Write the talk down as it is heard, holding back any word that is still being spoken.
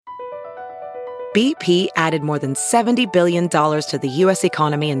BP added more than $70 billion to the U.S.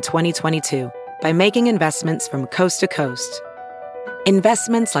 economy in 2022 by making investments from coast to coast.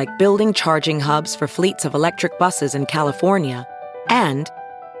 Investments like building charging hubs for fleets of electric buses in California and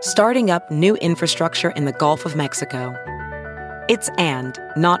starting up new infrastructure in the Gulf of Mexico. It's and,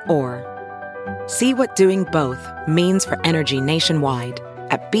 not or. See what doing both means for energy nationwide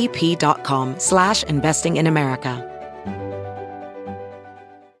at bp.com/investing in America.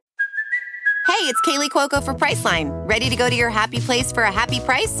 Hey, it's Kaylee Cuoco for Priceline. Ready to go to your happy place for a happy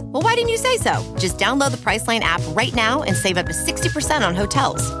price? Well, why didn't you say so? Just download the Priceline app right now and save up to 60% on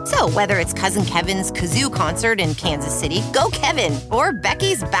hotels. So whether it's Cousin Kevin's Kazoo Concert in Kansas City, go Kevin, or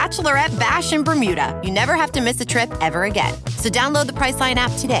Becky's Bachelorette Bash in Bermuda, you never have to miss a trip ever again. So download the Priceline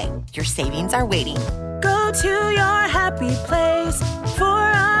app today. Your savings are waiting. Go to your happy place for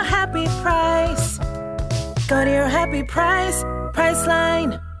a happy price. Go to your happy price,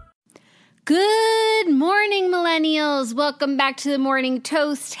 Priceline. Good morning, millennials. Welcome back to the Morning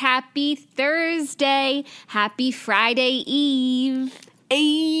Toast. Happy Thursday. Happy Friday Eve.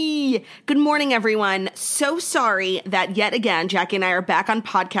 Hey, good morning, everyone. So sorry that yet again, Jackie and I are back on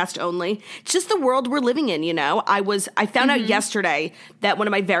podcast only. It's just the world we're living in, you know. I found out yesterday that one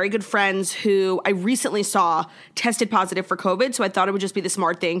of my very good friends who I recently saw tested positive for COVID. So I thought it would just be the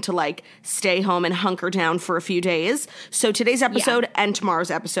smart thing to like stay home and hunker down for a few days. So today's episode and tomorrow's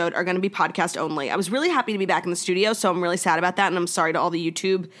episode are going to be podcast only. I was really happy to be back in the studio, so I'm really sad about that. And I'm sorry to all the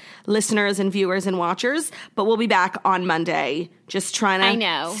YouTube listeners and viewers and watchers, but we'll be back on Monday. Just trying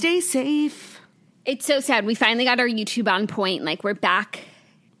to stay safe. It's so sad. We finally got our YouTube on point. Like, we're back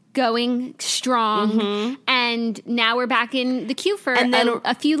going strong. And now we're back in the queue for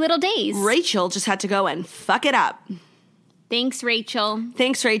a few little days. Rachel just had to go and fuck it up. Thanks, Rachel.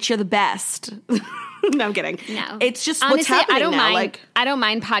 Thanks, Rachel. You're the best. No, I'm kidding. No. It's just honestly, what's happening now. I don't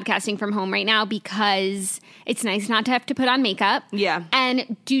mind podcasting from home right now because it's nice not to have to put on makeup. Yeah.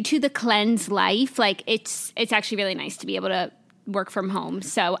 And due to the cleanse life, like, it's actually really nice to be able to work from home.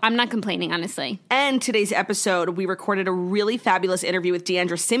 So I'm not complaining, honestly. And today's episode, we recorded a really fabulous interview with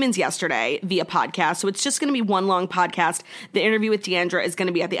Simmons yesterday via podcast. So it's just going to be one long podcast. The interview with Deandra is going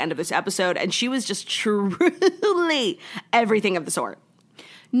to be at the end of this episode. And she was just truly everything of the sort.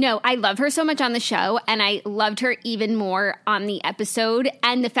 No, I love her so much on the show, and I loved her even more on the episode.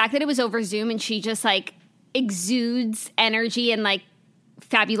 And the fact that it was over Zoom and she just like exudes energy and like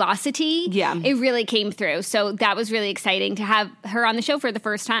fabulosity. Yeah. It really came through. So that was really exciting to have her on the show for the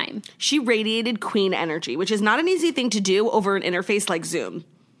first time. She radiated queen energy, which is not an easy thing to do over an interface like Zoom.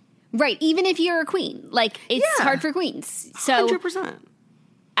 Right. Even if you're a queen. Like, it's hard for queens. So 100%.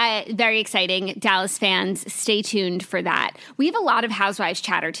 Very exciting. Dallas fans, stay tuned for that. We have a lot of Housewives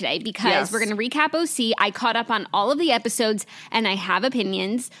chatter today because we're going to recap OC. I caught up on all of the episodes and I have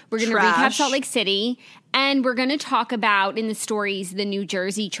opinions. We're going to recap Salt Lake City, and we're going to talk about in the stories the New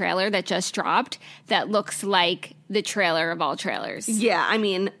Jersey trailer that just dropped that looks like the trailer of all trailers. Yeah, I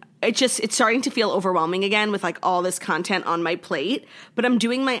mean, it's starting to feel overwhelming again with like all this content on my plate, but I'm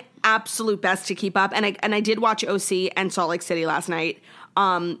doing my absolute best to keep up. And I did watch OC and Salt Lake City last night.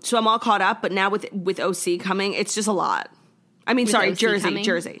 So I'm all caught up, but now with OC coming, it's just a lot. I mean,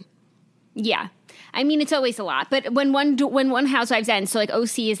 Jersey. Yeah. I mean, it's always a lot. But when one Housewives ends, so like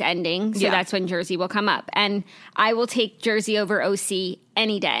OC is ending, so that's when Jersey will come up. And I will take Jersey over OC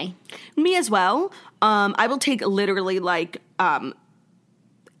any day. Me as well. I will take literally like the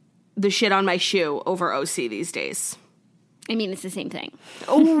shit on my shoe over OC these days. I mean, it's the same thing.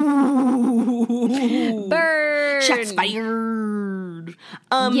 Oh, burn! Shots fired.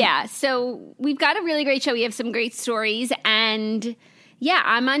 Yeah, so we've got a really great show. We have some great stories, and yeah,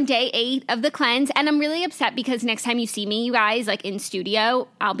 I'm on day 8 of the cleanse, and I'm really upset because next time you see me, you guys, like in studio,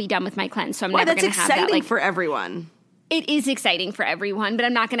 I'll be done with my cleanse, so I'm never going to have that. That's exciting for everyone. It is exciting for everyone, but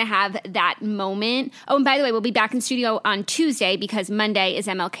I'm not going to have that moment. Oh, and by the way, we'll be back in studio on Tuesday because Monday is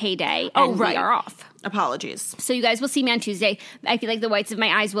MLK Day, and we are off. Apologies. So you guys will see me on Tuesday. I feel like the whites of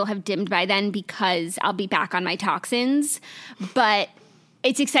my eyes will have dimmed by then because I'll be back on my toxins. But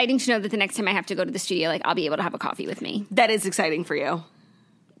it's exciting to know that the next time I have to go to the studio, like, I'll be able to have a coffee with me. That is exciting for you.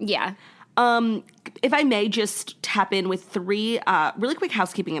 Yeah. If I may just tap in with 3 really quick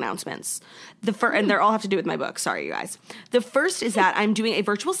housekeeping announcements. And they all have to do with my book. Sorry, you guys. The first is that I'm doing a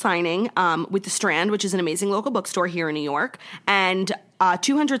virtual signing with The Strand, which is an amazing local bookstore here in New York. And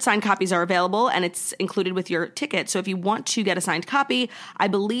 200 signed copies are available, and it's included with your ticket. So if you want to get a signed copy, I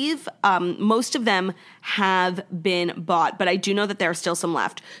believe most of them have been bought, but I do know that there are still some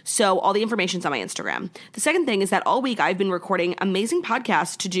left. So all the information's on my Instagram. The second thing is that all week I've been recording amazing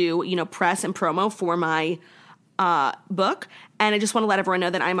podcasts to do, press and promo for my book. And I just want to let everyone know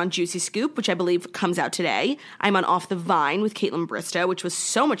that I'm on Juicy Scoop, which I believe comes out today. I'm on Off the Vine with Caitlin Bristow, which was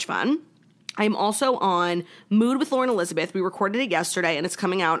so much fun. I'm also on Mood with Lauren Elizabeth. We recorded it yesterday, and it's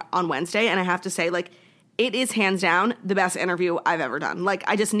coming out on Wednesday. And I have to say, like, it is hands down the best interview I've ever done. Like,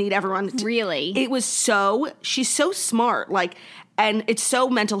 I just need everyone to... Really? It was so... She's so smart. Like, and it's so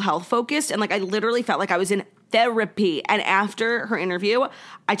mental health focused. And, like, I literally felt like I was in therapy. And after her interview,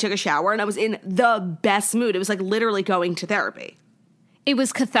 I took a shower, and I was in the best mood. It was, like, literally going to therapy. It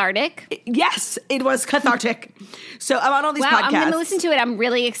was cathartic? Yes, it was cathartic. So I'm on all these podcasts. I'm going to listen to it. I'm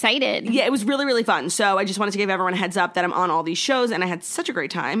really excited. Yeah, it was really, really fun. So I just wanted to give everyone a heads up that I'm on all these shows, and I had such a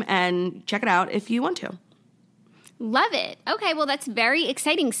great time. And check it out if you want to. Love it. Okay, well, that's very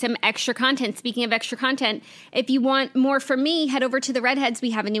exciting. Some extra content. Speaking of extra content, if you want more from me, head over to the Redheads.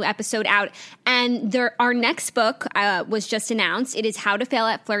 We have a new episode out. And our next book was just announced. It is How to Fail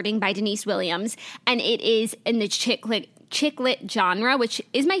at Flirting by Denise Williams. And it is in the chick lit genre, which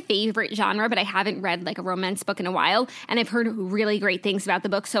is my favorite genre, but I haven't read like a romance book in a while. And I've heard really great things about the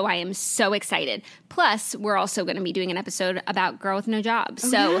book, so I am so excited. Plus, we're also going to be doing an episode about Girl with No Job.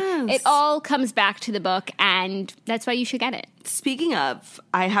 So yes. It all comes back to the book, and that's why you should get it. Speaking of,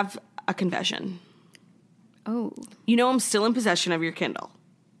 I have a confession. Oh. You know I'm still in possession of your Kindle.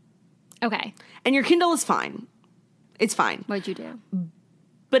 Okay. And your Kindle is fine. It's fine. What'd you do?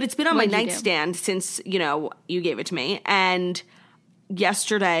 But it's been on my nightstand since, you gave it to me. And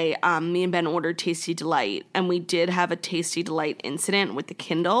yesterday, me and Ben ordered Tasty Delight. And we did have a Tasty Delight incident with the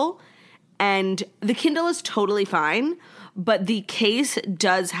Kindle. And the Kindle is totally fine. But the case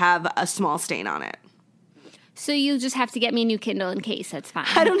does have a small stain on it. So you just have to get me a new Kindle in case. That's fine.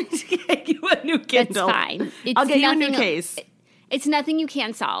 I don't need to get you a new Kindle. That's fine. I'll get you a new case. It's nothing you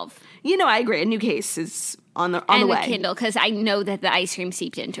can't solve. I agree. A new case is on the way. And a Kindle, because I know that the ice cream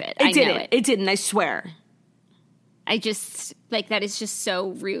seeped into it. It didn't. It didn't, I swear. I just, that is just so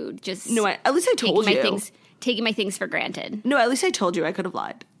rude. Just no, at least I told you. Taking my things for granted. No, at least I told you. I could have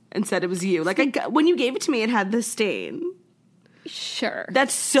lied and said it was you. When you gave it to me, it had the stain. Sure.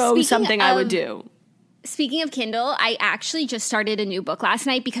 That's something I would do. Speaking of Kindle, I actually just started a new book last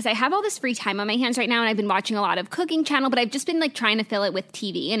night because I have all this free time on my hands right now, and I've been watching a lot of cooking channel, but I've just been trying to fill it with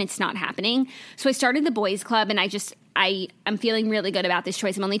TV, and it's not happening. So I started the Boys Club, and I'm feeling really good about this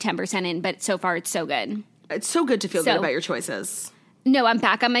choice. I'm only 10% in, but so far it's so good. It's so good to feel good about your choices. No, I'm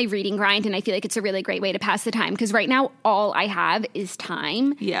back on my reading grind, and I feel like it's a really great way to pass the time, because right now all I have is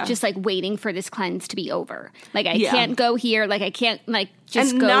time. Yeah. Just waiting for this cleanse to be over. I can't go here. I can't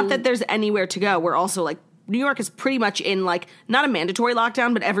just and go. Not that there's anywhere to go. We're also New York is pretty much in not a mandatory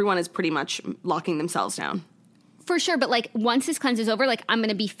lockdown, but everyone is pretty much locking themselves down. For sure, but once this cleanse is over, I'm going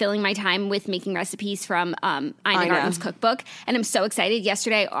to be filling my time with making recipes from Ina Garten's cookbook, and I'm so excited.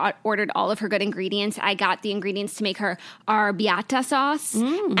 Yesterday, I ordered all of her good ingredients. I got the ingredients to make her arrabbiata sauce,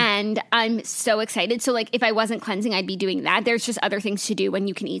 and I'm so excited. So, if I wasn't cleansing, I'd be doing that. There's just other things to do when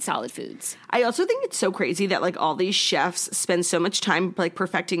you can eat solid foods. I also think it's so crazy that, all these chefs spend so much time,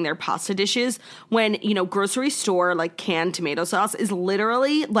 perfecting their pasta dishes when, grocery store, canned tomato sauce is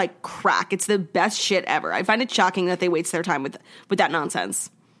literally, crack. It's the best shit ever. I find it shocking that they waste their time with that nonsense.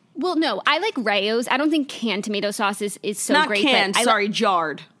 Well, no, I like Rayo's. I don't think canned tomato sauce is so not great. Not canned, sorry,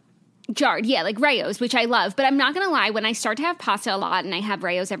 jarred. Jarred, yeah, Rayo's, which I love. But I'm not going to lie, when I start to have pasta a lot and I have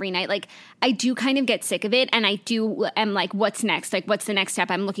Rayo's every night, I do kind of get sick of it. And am what's next? What's the next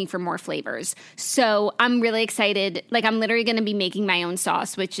step? I'm looking for more flavors. So I'm really excited. I'm literally going to be making my own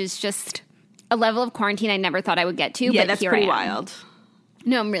sauce, which is just a level of quarantine I never thought I would get to. Yeah, but that's here pretty I am. Wild.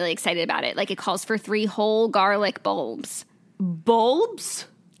 No, I'm really excited about it. It calls for 3 whole garlic bulbs. Bulbs?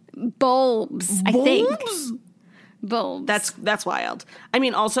 Bulbs, I think. Bulbs. That's wild. I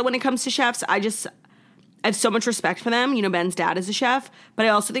mean, also when it comes to chefs, I have so much respect for them. Ben's dad is a chef, but I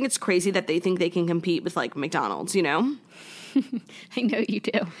also think it's crazy that they think they can compete with McDonald's, I know you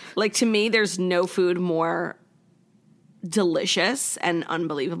do. To me, there's no food more delicious and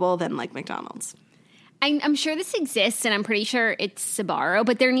unbelievable than McDonald's. I'm sure this exists, and I'm pretty sure it's Sbarro,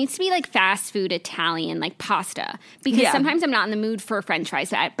 but there needs to be fast food Italian, pasta, because sometimes I'm not in the mood for French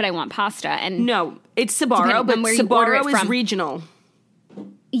fries, but I want pasta. And no, it's Sbarro, but Sbarro is regional.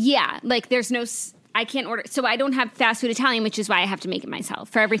 Yeah, there's no, I can't order, so I don't have fast food Italian, which is why I have to make it myself.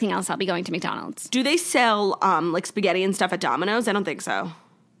 For everything else, I'll be going to McDonald's. Do they sell spaghetti and stuff at Domino's? I don't think so.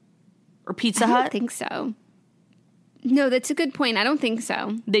 Or Pizza Hut? I don't think so. No, that's a good point. I don't think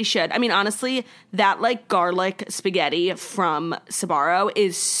so. They should. I mean, honestly, that garlic spaghetti from Sbarro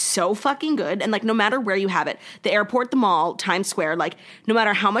is so fucking good. And no matter where you have it, the airport, the mall, Times Square, no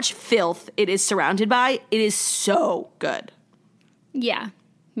matter how much filth it is surrounded by, it is so good. Yeah.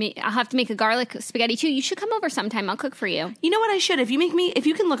 I'll have to make a garlic spaghetti too. You should come over sometime. I'll cook for you. You know what I should? If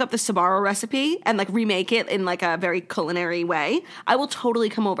you can look up the Sbarro recipe and like remake it in like a very culinary way, I will totally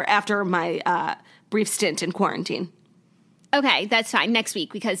come over after my brief stint in quarantine. Okay, that's fine. Next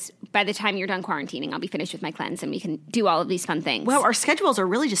week, because by the time you're done quarantining, I'll be finished with my cleanse and we can do all of these fun things. Wow, our schedules are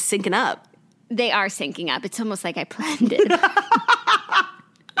really just syncing up. They are syncing up. It's almost like I planned it.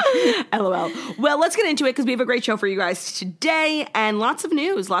 LOL. Well, let's get into it because we have a great show for you guys today and lots of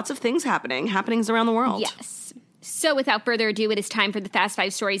news, lots of things happenings around the world. Yes. So without further ado, it is time for the Fast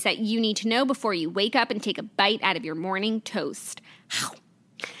 5 stories that you need to know before you wake up and take a bite out of your morning toast.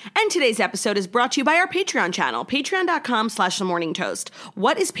 And today's episode is brought to you by our Patreon channel, patreon.com/themorningtoast.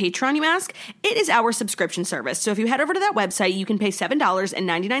 What is Patreon, you ask? It is our subscription service. So if you head over to that website, you can pay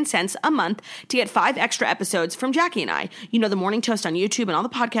 $7.99 a month to get 5 extra episodes from Jackie and I. You know, The Morning Toast on YouTube and all the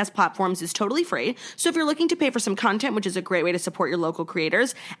podcast platforms is totally free. So if you're looking to pay for some content, which is a great way to support your local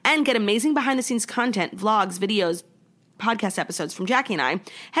creators, and get amazing behind-the-scenes content, vlogs, videos, podcast episodes from Jackie and I,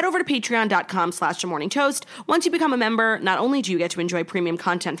 head over to patreon.com/themorningtoast. Once you become a member, not only do you get to enjoy premium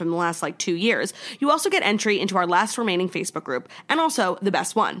content from the last 2 years, you also get entry into our last remaining Facebook group, and also the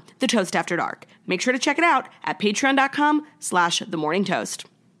best one, The Toast After Dark. Make sure to check it out at patreon.com/themorningtoast.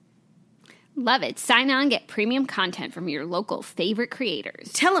 Love it. Sign on, get premium content from your local favorite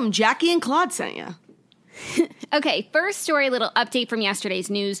creators. Tell them Jackie and Claude sent you. Okay, first story, little update from yesterday's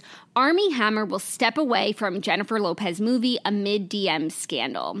news. Armie Hammer will step away from Jennifer Lopez movie amid DM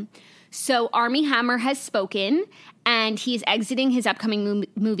scandal. So Armie Hammer has spoken, and he is exiting his upcoming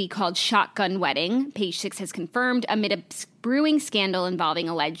movie called Shotgun Wedding, Page Six has confirmed, amid a brewing scandal involving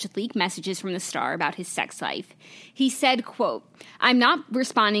alleged leaked messages from the star about his sex life. He said, quote, "I'm not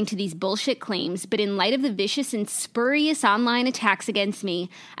responding to these bullshit claims, but in light of the vicious and spurious online attacks against me,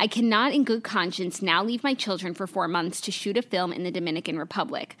 I cannot in good conscience now leave my children for 4 months to shoot a film in the Dominican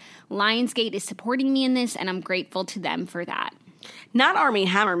Republic. Lionsgate is supporting me in this, and I'm grateful to them for that." Not Armie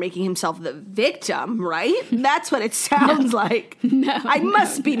Hammer making himself the victim, right? That's what it sounds like. No, I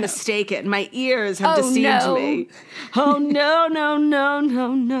must be mistaken. My ears have deceived no. me. Oh, no, no, no,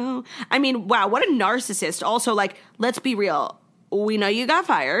 no, no. I mean, wow, what a narcissist. Also, let's be real. We know you got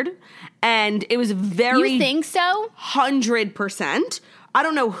fired, and it was very... You think so? 100%. I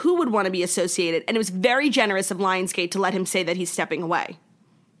don't know who would want to be associated, and it was very generous of Lionsgate to let him say that he's stepping away.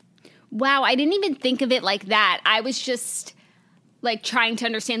 Wow, I didn't even think of it like that. I was just... trying to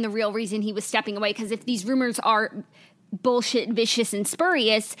understand the real reason he was stepping away, because if these rumors are bullshit, vicious, and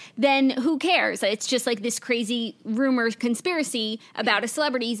spurious, then who cares? It's just this crazy rumor conspiracy about a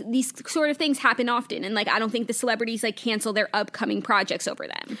celebrity. These sort of things happen often, and I don't think the celebrities cancel their upcoming projects over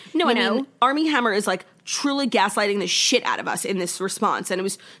them. No, I mean, Armie Hammer is truly gaslighting the shit out of us in this response, and it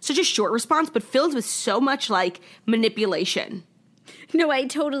was such a short response, but filled with so much manipulation. No, I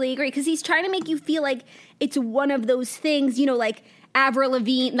totally agree, because he's trying to make you feel like it's one of those things, Avril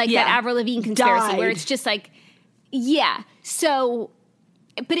Lavigne, that Avril Lavigne conspiracy, where it's just yeah. So,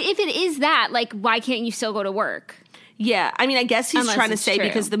 but if it is that, why can't you still go to work? Yeah, I mean, I guess he's trying to say true.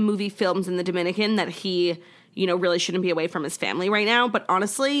 Because the movie films in the Dominican that he, really shouldn't be away from his family right now. But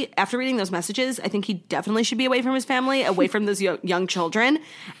honestly, after reading those messages, I think he definitely should be away from his family, away from those young children,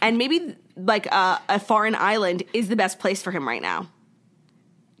 and maybe a foreign island is the best place for him right now.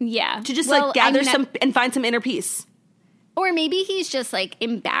 Yeah. To just gather some and find some inner peace. Or maybe he's just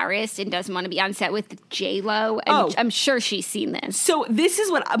embarrassed and doesn't want to be on set with J-Lo. And I'm sure she's seen this. So this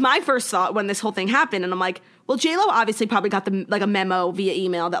is what my first thought when this whole thing happened. And I'm like, well, J-Lo obviously probably got a memo via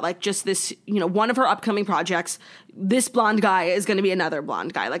email that just this, one of her upcoming projects, this blonde guy is going to be another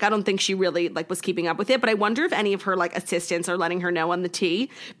blonde guy. I don't think she really was keeping up with it. But I wonder if any of her assistants are letting her know on the tea,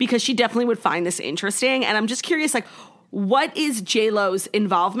 because she definitely would find this interesting. And I'm just curious, what is J-Lo's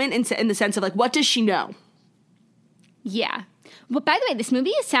involvement in the sense of what does she know? Yeah. Well, by the way, this movie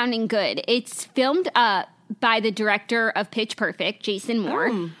is sounding good. It's filmed by the director of Pitch Perfect, Jason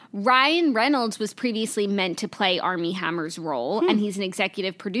Moore. Ryan Reynolds was previously meant to play Armie Hammer's role, and he's an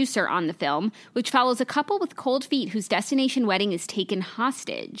executive producer on the film, which follows a couple with cold feet whose destination wedding is taken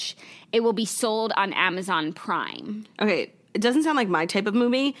hostage. It will be sold on Amazon Prime. Okay. It doesn't sound like my type of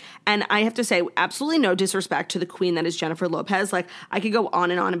movie, and I have to say, absolutely no disrespect to the queen that is Jennifer Lopez. I could go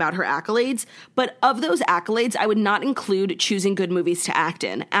on and on about her accolades, but of those accolades, I would not include choosing good movies to act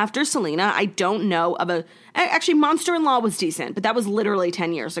in. After Selena, I don't know of actually, Monster-in-Law was decent, but that was literally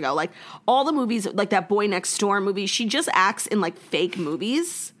 10 years ago. All the movies, that Boy Next Door movie, she just acts in, fake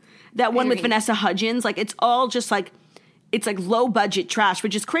movies. That one with Vanessa Hudgens, it's all just, it's like low budget trash,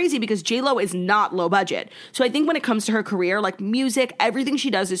 which is crazy because J-Lo is not low budget. So I think when it comes to her career, like music, everything she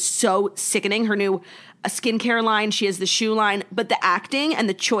does is so sickening. Her new skincare line, she has the shoe line, but the acting and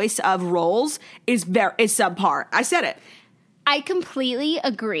the choice of roles is subpar. I said it. I completely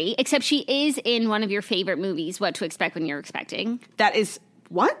agree, except she is in one of your favorite movies, What to Expect When You're Expecting. That is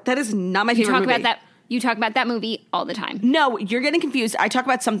what? That is not my favorite movie. You talk about that movie all the time. No, you're getting confused. I talk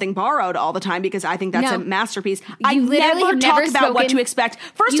about Something Borrowed all the time because I think that's a masterpiece. I never talk about What to Expect.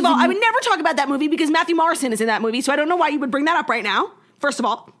 First of all, I would never talk about that movie because Matthew Morrison is in that movie, so I don't know why you would bring that up right now, first of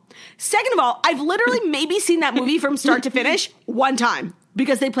all. Second of all, I've literally maybe seen that movie from start to finish one time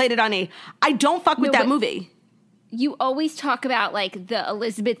because they played it on E! I don't fuck with that movie. You always talk about, like, the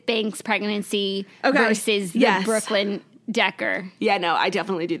Elizabeth Banks pregnancy versus the Brooklyn Decker. Yeah, no, I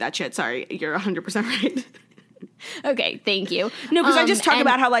definitely do that shit. Sorry, you're 100% right. Okay, thank you. No, because I just talk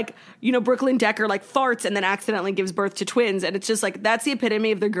about how, like, you know, Brooklyn Decker, like, farts and then accidentally gives birth to twins. And it's just, like, that's the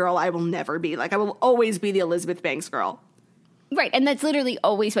epitome of the girl I will never be. Like, I will always be the Elizabeth Banks girl. Right, and that's literally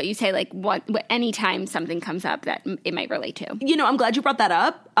always what you say, like, what anytime something comes up that it might relate to. You know, I'm glad you brought that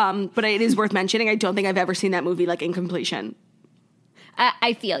up, but it is worth mentioning. I don't think I've ever seen that movie, like, in completion.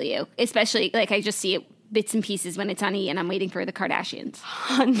 I feel you, especially, like, I just see it bits and pieces when it's on E! And I'm waiting for the Kardashians.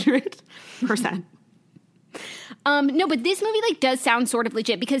 100%. No, but this movie, like, does sound sort of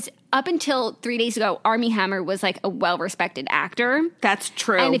legit because up until 3 days ago, Armie Hammer was, like, a well-respected actor. That's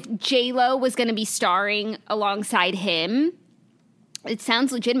true. And if J-Lo was going to be starring alongside him, it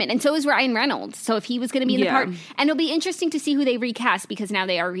sounds legitimate. And so is Ryan Reynolds. So if he was going to be in the part. And it'll be interesting to see who they recast because now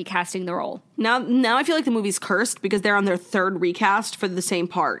they are recasting the role. Now I feel like the movie's cursed because they're on their third recast for the same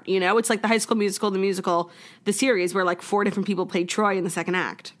part. You know, it's like the High School Musical, the series where like 4 different people played Troy in the second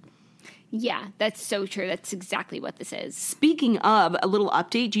act. Yeah, that's so true. That's exactly what this is. Speaking of, a little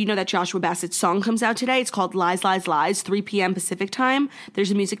update. Do you know that Joshua Bassett's song comes out today? It's called Lies, Lies, Lies, 3 p.m. Pacific time.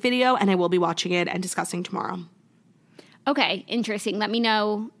 There's a music video, and I will be watching it and discussing tomorrow. Okay, interesting. Let me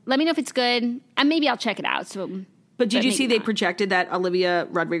know if it's good, and maybe I'll check it out. But did you see they projected that Olivia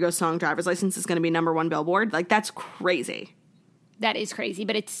Rodrigo's song Driver's License is going to be #1 Billboard? Like, that's crazy. That is crazy,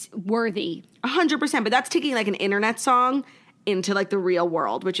 but it's worthy. 100%, but that's taking like an internet song into like the real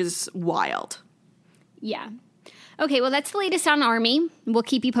world, which is wild. Yeah. Okay, well, that's the latest on Army. We'll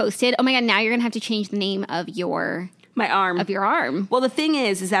keep you posted. Oh my God, now you're going to have to change the name of your arm. Well, the thing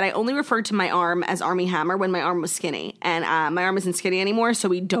is that I only referred to my arm as Armie Hammer when my arm was skinny. And my arm isn't skinny anymore, so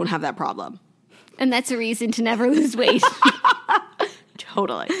we don't have that problem. And that's a reason to never lose weight.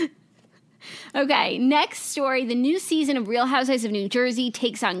 Totally. Okay, next story. The new season of Real Housewives of New Jersey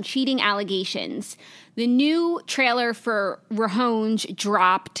takes on cheating allegations. The new trailer for Rehonge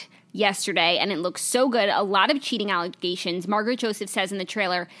dropped yesterday, and it looks so good. A lot of cheating allegations. Margaret Joseph says in the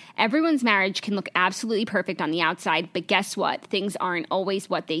trailer, everyone's marriage can look absolutely perfect on the outside, but guess what? Things aren't always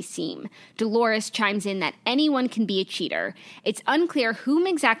what they seem. Dolores chimes in that anyone can be a cheater. It's unclear whom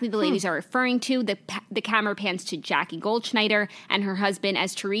exactly the ladies are referring to. The camera pans to Jackie Goldschneider and her husband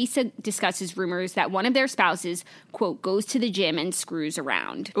as Teresa discusses rumors that one of their spouses, quote, goes to the gym and screws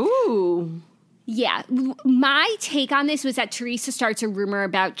around. Ooh. Yeah, my take on this was that Teresa starts a rumor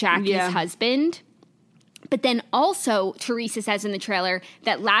about Jackie's husband. But then also, Teresa says in the trailer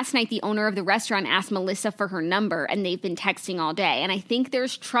that last night the owner of the restaurant asked Melissa for her number, and they've been texting all day. And I think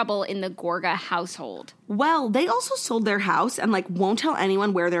there's trouble in the Gorga household. Well, they also sold their house and, like, won't tell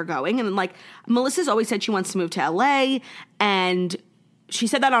anyone where they're going. And, like, Melissa's always said she wants to move to LA, and she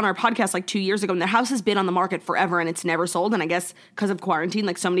said that on our podcast like 2 years ago, and their house has been on the market forever and it's never sold. And I guess because of quarantine,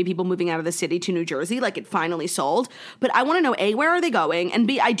 like so many people moving out of the city to New Jersey, like it finally sold. But I want to know, A, where are they going? And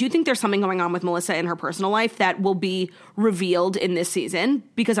B, I do think there's something going on with Melissa in her personal life that will be revealed in this season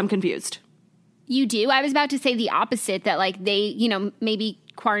because I'm confused. You do? I was about to say the opposite, that like they, you know, maybe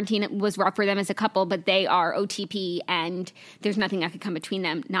quarantine was rough for them as a couple, but they are OTP and there's nothing that could come between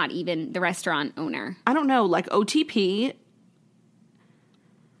them, not even the restaurant owner. I don't know, like OTP...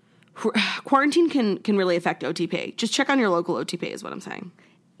 Quarantine can really affect OTP. Just check on your local OTP is what I'm saying.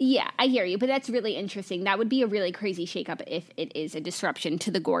 Yeah, I hear you, but that's really interesting. That would be a really crazy shakeup if it is a disruption to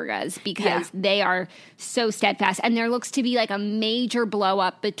the Gorgas because they are so steadfast. And there looks to be like a major blow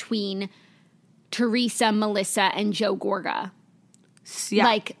up between Teresa, Melissa, and Joe Gorga.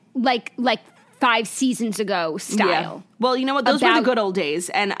 Yeah. Like 5 seasons ago style. Yeah. Well, you know what? Those were the good old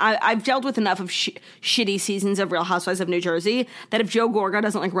days. And I've dealt with enough of shitty seasons of Real Housewives of New Jersey that if Joe Gorga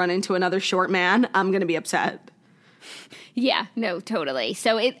doesn't like run into another short man, I'm going to be upset. Yeah, no, totally.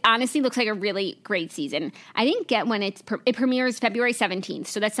 So it honestly looks like a really great season. I didn't get when it premieres February 17th.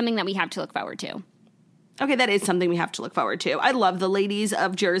 So that's something that we have to look forward to. Okay, that is something we have to look forward to. I love the ladies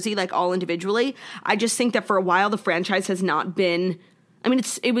of Jersey, like all individually. I just think that for a while the franchise has not been. I mean,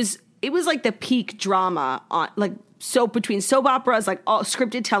 it was like the peak drama on like between soap operas, like all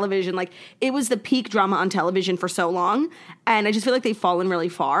scripted television, like it was the peak drama on television for so long. And I just feel like they've fallen really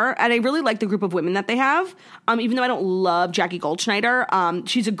far. And I really like the group of women that they have. Even though I don't love Jackie Goldschneider,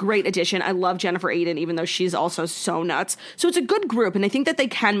 she's a great addition. I love Jennifer Aiden, even though she's also so nuts. So it's a good group, and I think that they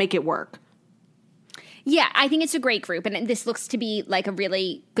can make it work. Yeah, I think it's a great group, and this looks to be like a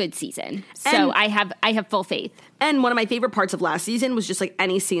really good season. So I have full faith. And one of my favorite parts of last season was just like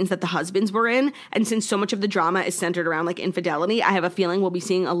any scenes that the husbands were in. And since so much of the drama is centered around like infidelity, I have a feeling we'll be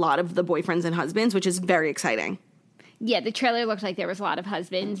seeing a lot of the boyfriends and husbands, which is very exciting. Yeah, the trailer looked like there was a lot of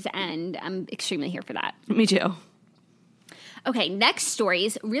husbands, and I'm extremely here for that. Me too. Okay, next story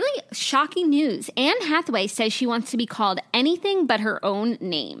is really shocking news. Anne Hathaway says she wants to be called anything but her own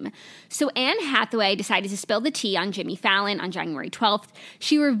name. So Anne Hathaway decided to spill the tea on Jimmy Fallon on January 12th.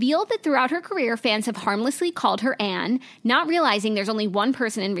 She revealed that throughout her career, fans have harmlessly called her Anne, not realizing there's only one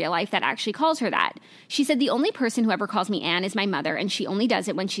person in real life that actually calls her that. She said, the only person who ever calls me Anne is my mother, and she only does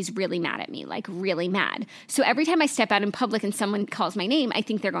it when she's really mad at me, like really mad. So every time I step out in public and someone calls my name, I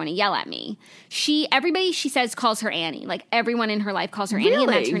think they're going to yell at me. Everybody, she says, calls her Annie. Like everyone in her life calls her Annie, and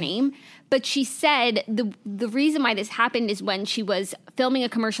that's her name. But she said the reason why this happened is when she was filming a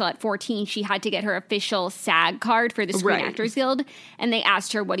commercial at 14, she had to get her official SAG card for the Screen Actors Guild, and they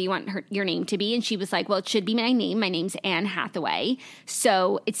asked her, what do you want your name to be? And she was like, well, it should be my name. My name's Anne Hathaway.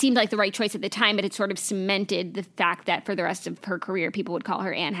 So it seemed like the right choice at the time, but it sort of cemented the fact that for the rest of her career, people would call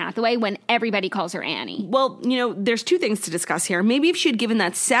her Anne Hathaway when everybody calls her Annie. Well, there's two things to discuss here. Maybe if she had given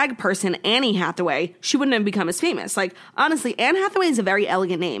that SAG person Annie Hathaway, she wouldn't have become as famous. Like, honestly, Anne Hathaway is a very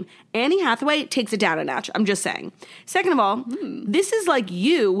elegant name. Annie Hathaway takes it down a notch. I'm just saying. Second of all, this is like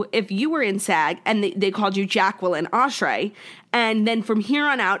you, if you were in SAG and they called you Jacqueline Oshray, and then from here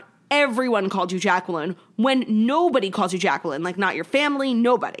on out, everyone called you Jacqueline when nobody calls you Jacqueline, like not your family,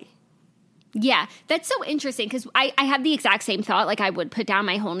 nobody. Yeah, that's so interesting because I had the exact same thought. Like I would put down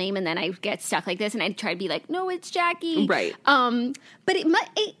my whole name and then I'd get stuck like this and I'd try to be like, no, it's Jackie. Right. But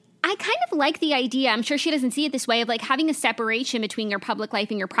I kind of like the idea. I'm sure she doesn't see it this way of like having a separation between your public life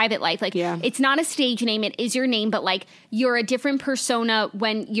and your private life. Like it's not a stage name. It is your name, but like you're a different persona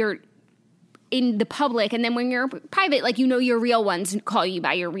when you're in the public. And then when you're private, like, your real ones call you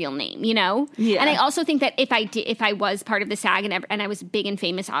by your real name, Yeah. And I also think that if I was part of the SAG and I was a big and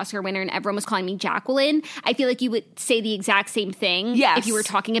famous Oscar winner and everyone was calling me Jacqueline, I feel like you would say the exact same thing. Yes. If you were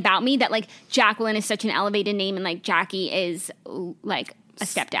talking about me, that like Jacqueline is such an elevated name and like Jackie is like a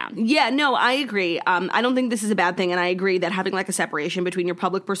step down. Yeah, no, I agree. I don't think this is a bad thing, and I agree that having like a separation between your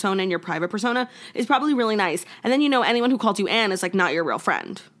public persona and your private persona is probably really nice. And then, anyone who calls you Anne is like not your real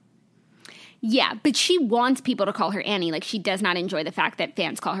friend. Yeah, but she wants people to call her Annie. Like, she does not enjoy the fact that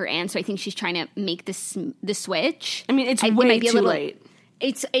fans call her Anne, so I think she's trying to make the switch. I mean, it's way too late.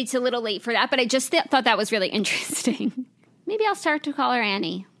 It's a little late for that, but I just thought that was really interesting. Maybe I'll start to call her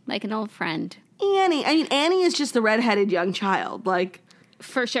Annie, like an old friend. Annie. I mean, Annie is just the redheaded young child, like...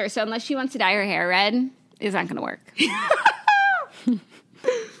 For sure. So unless she wants to dye her hair red, it's not going to work.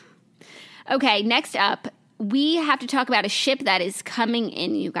 Okay, next up, we have to talk about a ship that is coming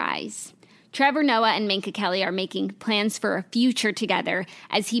in, you guys. Trevor Noah and Minka Kelly are making plans for a future together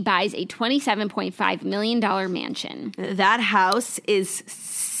as he buys a $27.5 million mansion. That house is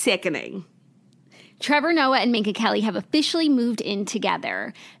sickening. Trevor Noah and Minka Kelly have officially moved in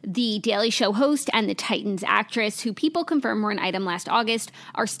together. The Daily Show host and the Titans actress, who People confirmed were an item last August,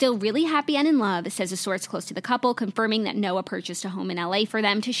 are still really happy and in love, says a source close to the couple, confirming that Noah purchased a home in LA for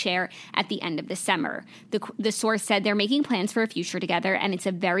them to share at the end of the summer. The source said they're making plans for a future together, and it's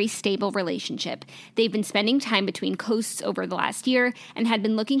a very stable relationship. They've been spending time between coasts over the last year and had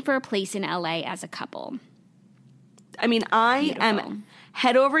been looking for a place in LA as a couple. I mean, I am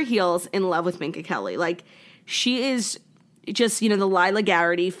head over heels in love with Minka Kelly. Like, she is just, the Lila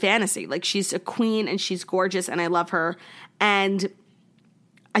Garrity fantasy. Like, she's a queen and she's gorgeous and I love her. And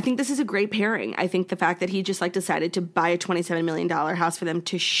I think this is a great pairing. I think the fact that he just decided to buy a $27 million house for them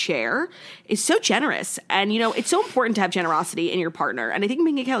to share is so generous. And, it's so important to have generosity in your partner. And I think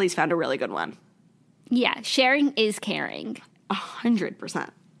Minka Kelly's found a really good one. Yeah, sharing is caring. 100%.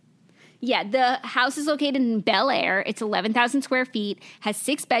 Yeah, the house is located in Bel Air. It's 11,000 square feet, has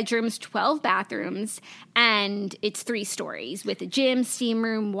 6 bedrooms, 12 bathrooms, and it's 3 stories with a gym, steam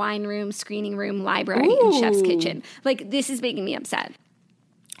room, wine room, screening room, library, and chef's kitchen. Like, this is making me upset.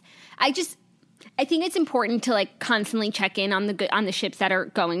 I think it's important to like constantly check in on the ships that are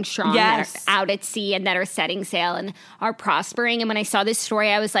going strong, Yes. that are out at sea and that are setting sail and are prospering. And when I saw this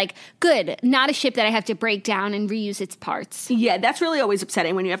story, I was like, good, not a ship that I have to break down and reuse its parts. Yeah, that's really always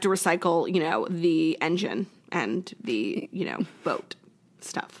upsetting when you have to recycle, the engine and the, boat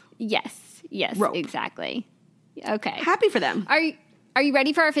stuff. Yes, Rope. exactly. Okay. Happy for them. Are you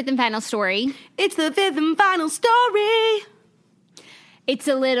ready for our fifth and final story? It's the fifth and final story. It's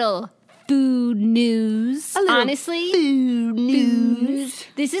a little food news. Honestly, food news.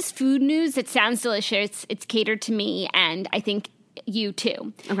 This is food news. It sounds delicious. It's catered to me, and I think you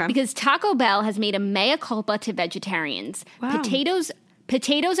too. Okay. Because Taco Bell has made a mea culpa to vegetarians. Wow.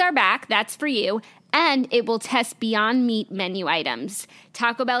 Potatoes are back. That's for you. And it will test Beyond Meat menu items.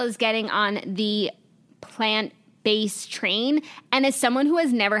 Taco Bell is getting on the plant-based train. And as someone who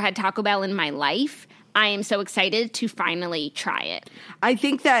has never had Taco Bell in my life, I am so excited to finally try it. I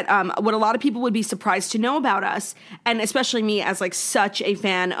think that what a lot of people would be surprised to know about us, and especially me as like such a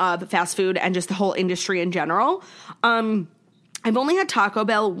fan of fast food and just the whole industry in general, I've only had Taco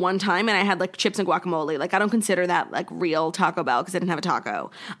Bell one time, and I had like chips and guacamole. Like I don't consider that like real Taco Bell because I didn't have a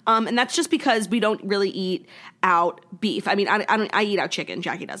taco, and that's just because we don't really eat out beef. I mean, I eat out chicken.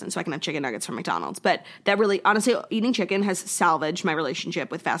 Jackie doesn't, so I can have chicken nuggets from McDonald's. But that really, honestly, eating chicken has salvaged my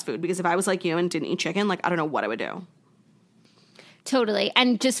relationship with fast food because if I was like you and didn't eat chicken, like I don't know what I would do. Totally.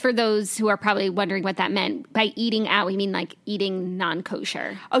 And just for those who are probably wondering what that meant, by eating out, we mean like eating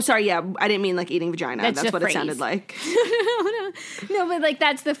non-kosher. Oh, sorry. Yeah, I didn't mean like eating vagina. That's what phrase. it sounded like. No, but like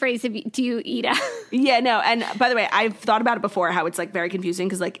that's the phrase. Do you eat out? Yeah, no. And by the way, I've thought about it before, how it's like very confusing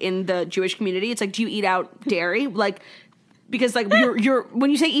because like in the Jewish community, it's like, do you eat out dairy? Like, because like you're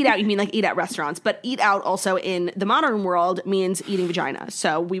when you say eat out, you mean like eat at restaurants, but eat out also in the modern world means eating vagina.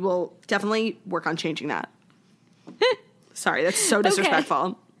 So we will definitely work on changing that. Sorry, that's so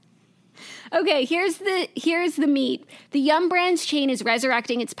disrespectful. Okay, here's the meat. The Yum Brands chain is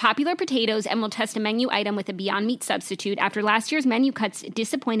resurrecting its popular potatoes and will test a menu item with a Beyond Meat substitute after last year's menu cuts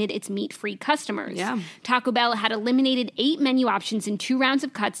disappointed its meat-free customers. Yeah. Taco Bell had eliminated 8 menu options in 2 rounds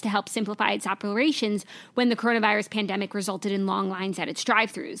of cuts to help simplify its operations when the coronavirus pandemic resulted in long lines at its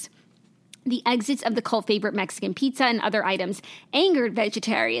drive-thrus. The exits of the cult favorite Mexican pizza and other items angered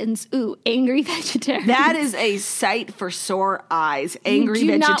vegetarians. Ooh, angry vegetarians. That is a sight for sore eyes. Angry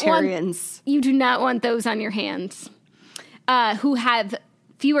vegetarians. You do not want those on your hands. Who have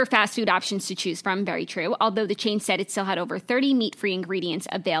fewer fast food options to choose from. Very true. Although the chain said it still had over 30 meat-free ingredients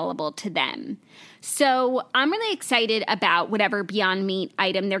available to them. So I'm really excited about whatever Beyond Meat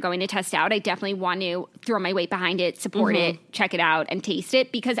item they're going to test out. I definitely want to throw my weight behind it, support it, check it out, and taste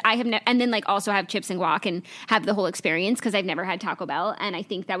it because I have and then like also have chips and guac and have the whole experience because I've never had Taco Bell, and I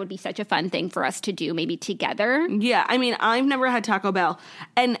think that would be such a fun thing for us to do maybe together. Yeah, I mean, I've never had Taco Bell,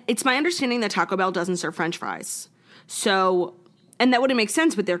 and it's my understanding that Taco Bell doesn't serve French fries. So, and that wouldn't make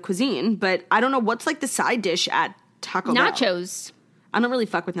sense with their cuisine, but I don't know what's like the side dish at Taco Bell. Nachos. I don't really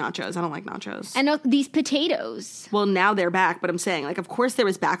fuck with nachos. I don't like nachos. And these potatoes. Well, now they're back, but I'm saying, like, of course there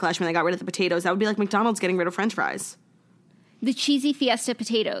was backlash when they got rid of the potatoes. That would be like McDonald's getting rid of French fries. The cheesy fiesta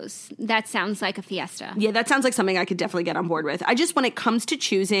potatoes. That sounds like a fiesta. Yeah, that sounds like something I could definitely get on board with. I just, when it comes to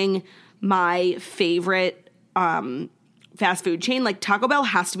choosing my favorite fast food chain, like Taco Bell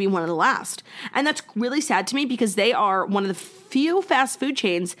has to be one of the last. And that's really sad to me because they are one of the few fast food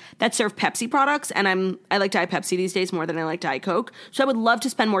chains that serve Pepsi products, and I like Diet Pepsi these days more than I like Diet Coke. So I would love to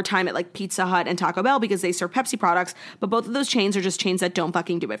spend more time at like Pizza Hut and Taco Bell because they serve Pepsi products, but both of those chains are just chains that don't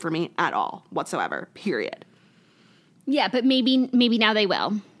fucking do it for me at all whatsoever, period. Yeah, but maybe now they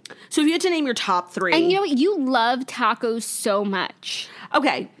will. So if you had to name your top 3. And you know what? You love tacos so much.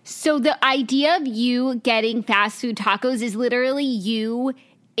 Okay. So the idea of you getting fast food tacos is literally you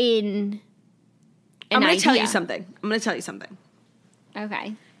in an I'm going idea. to tell you something.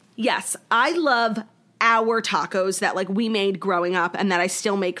 Okay. Yes, I love our tacos that like we made growing up and that I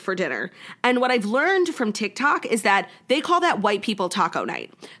still make for dinner. And what I've learned from TikTok is that they call that white people taco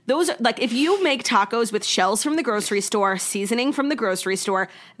night. Those are like, if you make tacos with shells from the grocery store, seasoning from the grocery store,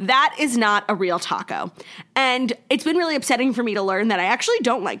 that is not a real taco. And it's been really upsetting for me to learn that I actually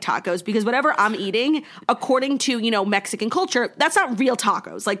don't like tacos because whatever I'm eating, according to, Mexican culture, that's not real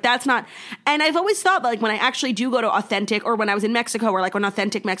tacos. Like that's not, and I've always thought like when I actually do go to authentic, or when I was in Mexico or like an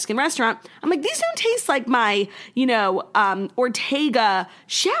authentic Mexican restaurant, I'm like, these don't taste like my, Ortega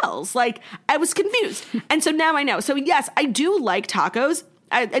shells. Like I was confused. And so now I know. So yes, I do like tacos.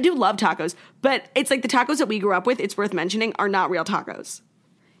 I do love tacos, but it's like the tacos that we grew up with, it's worth mentioning, are not real tacos.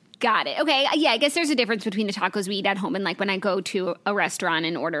 Got it. Okay. Yeah, I guess there's a difference between the tacos we eat at home and like when I go to a restaurant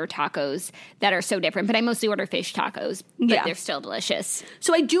and order tacos that are so different. But I mostly order fish tacos, but they're still delicious.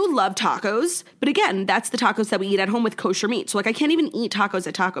 So I do love tacos, but again, that's the tacos that we eat at home with kosher meat. So like I can't even eat tacos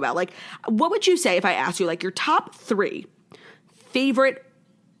at Taco Bell. Like what would you say if I asked you like your top 3 favorite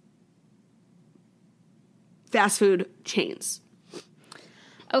fast food chains?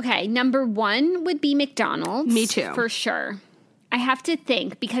 Okay, number 1 would be McDonald's. Me too. For sure. I have to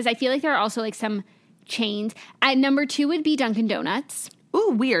think because I feel like there are also like some chains. Number 2 would be Dunkin' Donuts.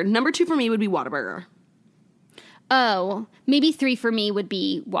 Ooh, weird. Number 2 for me would be Whataburger. Oh, maybe 3 for me would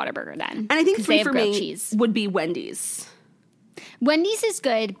be Whataburger then. And I think 3 for me would be Wendy's. Wendy's is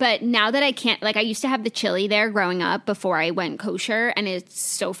good, but now that I can't, like I used to have the chili there growing up before I went kosher, and it's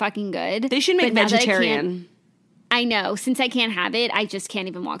so fucking good. They should make vegetarian. I know. Since I can't have it, I just can't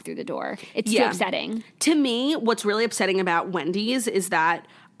even walk through the door. It's too upsetting. To me, what's really upsetting about Wendy's is that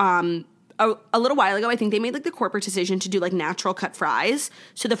a little while ago, I think they made like the corporate decision to do like natural cut fries.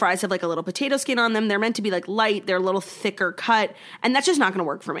 So the fries have like a little potato skin on them. They're meant to be like light. They're a little thicker cut. And that's just not going to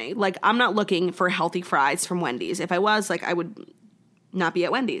work for me. Like I'm not looking for healthy fries from Wendy's. If I was, like I would not be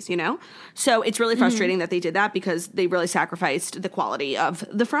at Wendy's, you know? So it's really frustrating that they did that because they really sacrificed the quality of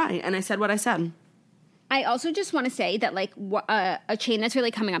the fry. And I said what I said. I also just want to say that, like, a chain that's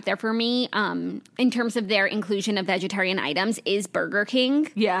really coming up there for me in terms of their inclusion of vegetarian items is Burger King.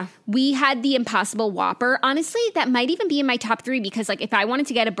 Yeah. We had the Impossible Whopper. Honestly, that might even be in my top 3 because, like, if I wanted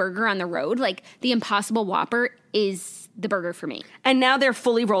to get a burger on the road, like, the Impossible Whopper is the burger for me. And now they're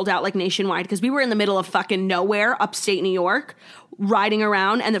fully rolled out, like, nationwide because we were in the middle of fucking nowhere, upstate New York, riding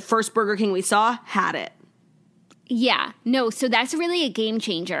around, and the first Burger King we saw had it. Yeah. No, so that's really a game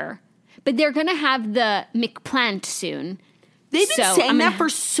changer. But they're going to have the McPlant soon. They've been saying that for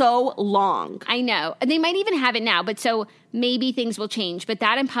so long. I know. They might even have it now, but so maybe things will change. But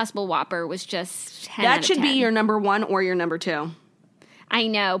that Impossible Whopper was just 10 That out of should 10. be your number 1 or your number 2. I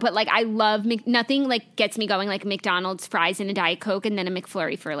know, but like I love nothing like gets me going like McDonald's fries and a Diet Coke and then a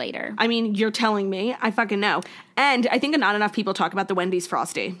McFlurry for later. I mean, you're telling me. I fucking know. And I think not enough people talk about the Wendy's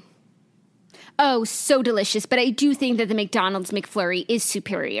Frosty. Oh, so delicious. But I do think that the McDonald's McFlurry is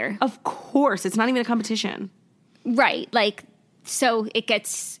superior. Of course. It's not even a competition. Right. Like, so it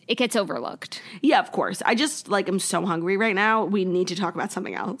gets overlooked. Yeah, of course. I just, like, am so hungry right now. We need to talk about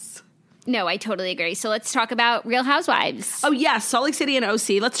something else. No, I totally agree. So let's talk about Real Housewives. Oh, yes. Salt Lake City and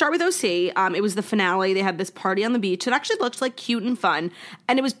OC. Let's start with OC. It was the finale. They had this party on the beach. It actually looked, like, cute and fun.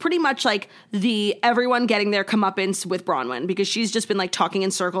 And it was pretty much, like, everyone getting their comeuppance with Bronwyn because she's just been, like, talking in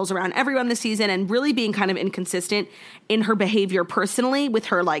circles around everyone this season and really being kind of inconsistent in her behavior personally with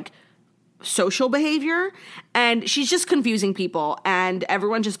her, like, social behavior. And she's just confusing people. And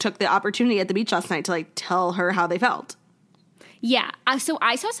everyone just took the opportunity at the beach last night to, like, tell her how they felt. Yeah. So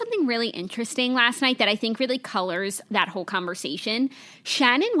I saw something really interesting last night that I think really colors that whole conversation.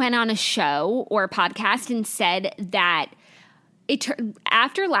 Shannon went on a show or a podcast and said that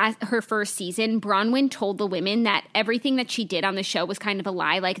after her first season, Bronwyn told the women that everything that she did on the show was kind of a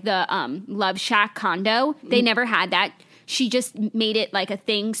lie. Like the Love Shack condo, they never had that. She just made it like a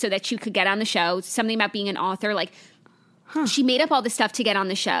thing so that she could get on the show. Something about being an author. Like she made up all this stuff to get on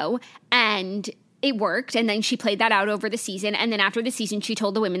the show and it worked, and then she played that out over the season, and then after the season, she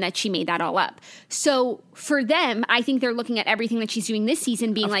told the women that she made that all up. So for them, I think they're looking at everything that she's doing this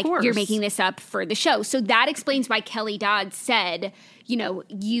season being like, you're making this up for the show. So that explains why Kelly Dodd said, you know,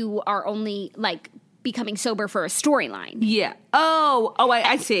 you are only, like, becoming sober for a storyline. Yeah.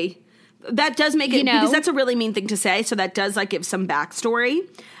 I see. That does make it, because that's a really mean thing to say, so that does, like, give some backstory.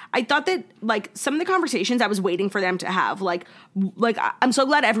 I thought that, like, some of the conversations I was waiting for them to have, like, I'm so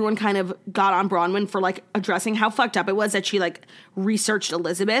glad everyone kind of got on Bronwyn for, like, addressing how fucked up it was that she, like, researched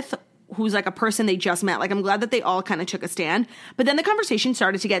Elizabeth, who's, like, a person they just met. Like, I'm glad that they all kind of took a stand. But then the conversation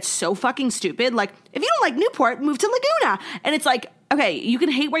started to get so fucking stupid. Like, if you don't like Newport, move to Laguna. And it's like, okay, you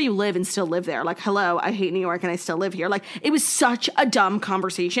can hate where you live and still live there. Like, hello, I hate New York and I still live here. Like, it was such a dumb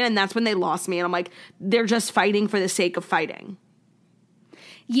conversation, and that's when they lost me. And I'm like, they're just fighting for the sake of fighting.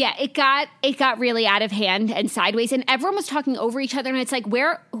 Yeah, it got really out of hand and sideways, and everyone was talking over each other, and it's like,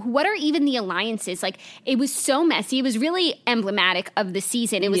 what are even the alliances? Like, it was so messy. It was really emblematic of the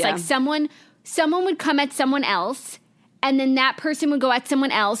season. It was like someone would come at someone else, and then that person would go at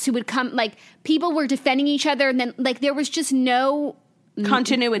someone else who would come, like, people were defending each other, and then, like, there was just no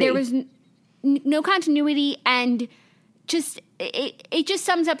continuity. There was no continuity, and just it just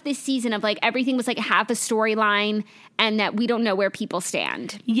sums up this season of like everything was like half a storyline and that we don't know where people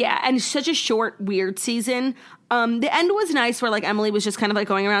stand. Yeah, and it's such a short, weird season. The end was nice where like Emily was just kind of like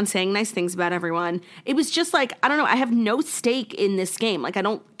going around saying nice things about everyone. It was just like, I don't know, I have no stake in this game. Like I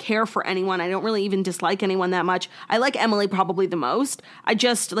don't care for anyone. I don't really even dislike anyone that much. I like Emily probably the most. I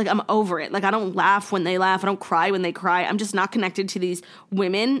just like, I'm over it. Like I don't laugh when they laugh. I don't cry when they cry. I'm just not connected to these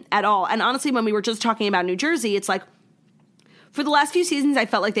women at all. And honestly, when we were just talking about New Jersey, it's like, for the last few seasons, I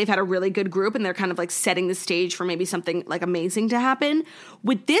felt like they've had a really good group and they're kind of like setting the stage for maybe something like amazing to happen.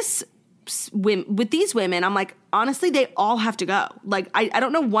 With these women, I'm like, honestly, they all have to go. Like, I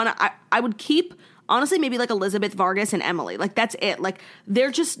don't know one. I would keep, honestly, maybe like Elizabeth Vargas and Emily. Like, that's it. Like,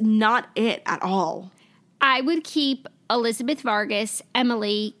 they're just not it at all. I would keep Elizabeth Vargas,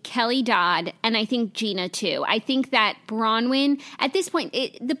 Emily, Kelly Dodd, and I think Gina too. I think that Bronwyn, at this point,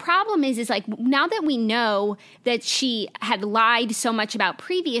 the problem is like now that we know that she had lied so much about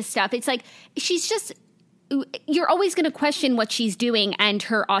previous stuff, it's like she's just, you're always going to question what she's doing and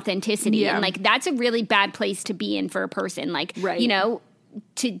her authenticity. Yeah. And like that's a really bad place to be in for a person. Like, right. You know,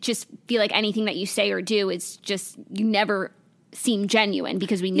 to just feel like anything that you say or do is just, you never seem genuine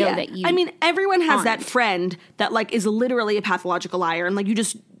because we know that you I mean, everyone has that friend that like is literally a pathological liar and like you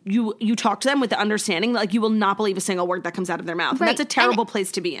just you talk to them with the understanding that like you will not believe a single word that comes out of their mouth. Right. And that's a terrible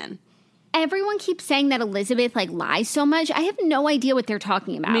place to be in. Everyone keeps saying that Elizabeth like lies so much. I have no idea what they're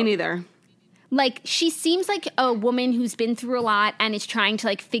talking about. Me neither. Like she seems like a woman who's been through a lot and is trying to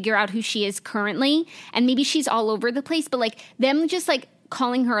like figure out who she is currently, and maybe she's all over the place, but like them just like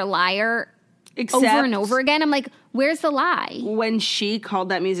calling her a liar over and over again. I'm like, where's the lie? When she called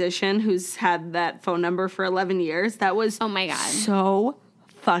that musician who's had that phone number for 11 years, that was oh my God, so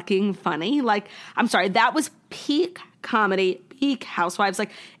fucking funny. Like, I'm sorry, that was peak comedy, peak Housewives.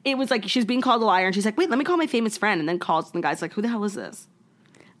 Like, it was like she's being called a liar and she's like, wait, let me call my famous friend. And then calls and the guy's like, who the hell is this?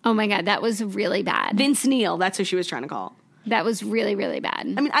 Oh my God, that was really bad. Vince Neil, that's who she was trying to call. That was really, really bad.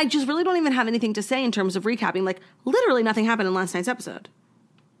 I mean, I just really don't even have anything to say in terms of recapping. Like, literally nothing happened in last night's episode.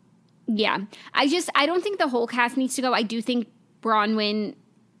 Yeah. I don't think the whole cast needs to go. I do think Bronwyn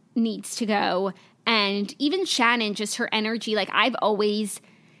needs to go. And even Shannon, just her energy, like I've always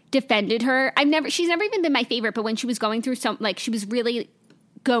defended her. She's never even been my favorite, but when she was going through she was really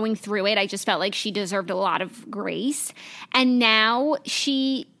going through it, I just felt like she deserved a lot of grace. And now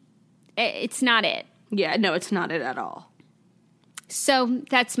it's not it. Yeah, no, it's not it at all. So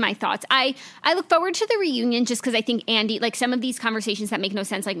that's my thoughts. I look forward to the reunion just because I think Andy, like some of these conversations that make no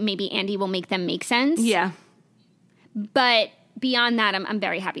sense, like maybe Andy will make them make sense. Yeah. But beyond that, I'm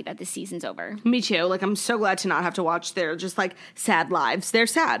very happy that this season's over. Me too. Like, I'm so glad to not have to watch their just like sad lives. They're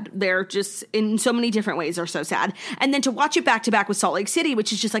sad. They're just in so many different ways are so sad. And then to watch it back to back with Salt Lake City,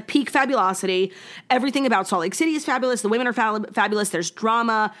 which is just like peak fabulosity. Everything about Salt Lake City is fabulous. The women are fabulous. There's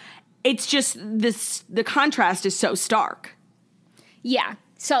drama. It's just the contrast is so stark. Yeah.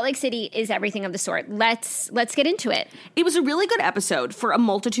 Salt Lake City is everything of the sort. Let's get into it. It was a really good episode for a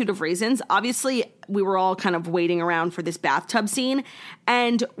multitude of reasons. Obviously, we were all kind of waiting around for this bathtub scene.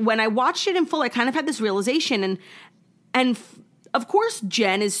 And when I watched it in full, I kind of had this realization. And of course,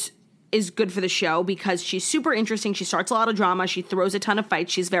 Jen is good for the show because she's super interesting. She starts a lot of drama. She throws a ton of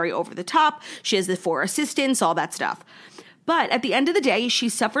fights. She's very over the top. She has the 4 assistants, all that stuff. But at the end of the day, she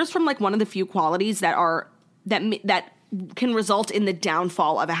suffers from like one of the few qualities that can result in the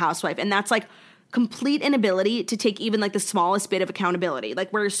downfall of a housewife. And that's like complete inability to take even like the smallest bit of accountability. Like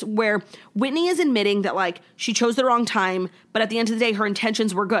where Whitney is admitting that like she chose the wrong time, but at the end of the day, her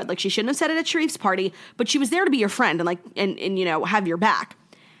intentions were good. Like she shouldn't have said it at Sharif's party, but she was there to be your friend and like, and you know, have your back.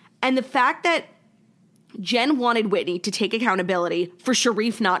 And the fact that Jen wanted Whitney to take accountability for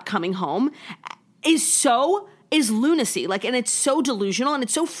Sharif not coming home is lunacy. Like, and it's so delusional and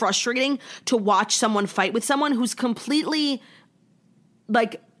it's so frustrating to watch someone fight with someone who's completely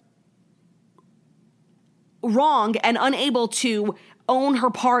like wrong and unable to own her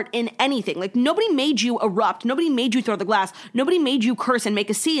part in anything. Like, nobody made you erupt. Nobody made you throw the glass. Nobody made you curse and make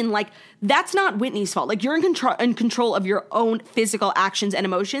a scene. Like, that's not Whitney's fault. Like, you're in control of your own physical actions and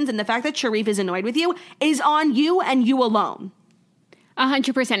emotions. And the fact that Sharif is annoyed with you is on you and you alone.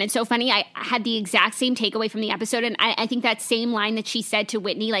 100%. It's so funny. I had the exact same takeaway from the episode. And I think that same line that she said to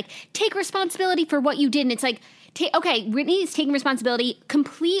Whitney, like, take responsibility for what you did. And it's like, okay, Whitney is taking responsibility,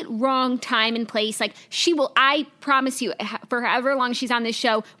 complete wrong time and place. Like, I promise you, for however long she's on this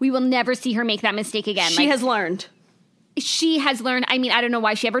show, we will never see her make that mistake again. She has learned. She has learned. I mean, I don't know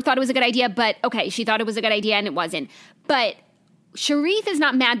why she ever thought it was a good idea, but okay, she thought it was a good idea and it wasn't. But Sharif is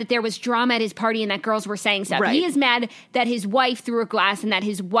not mad that there was drama at his party and that girls were saying stuff. Right. He is mad that his wife threw a glass and that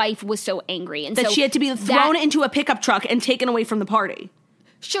his wife was so angry. And that so she had to be thrown into a pickup truck and taken away from the party.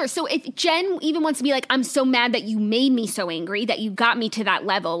 Sure. So if Jen even wants to be like, I'm so mad that you made me so angry, that you got me to that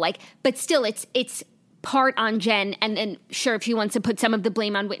level, like, but still it's part on Jen. And sure, if she wants to put some of the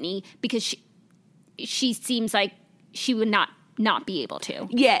blame on Whitney because she seems like she would not be able to.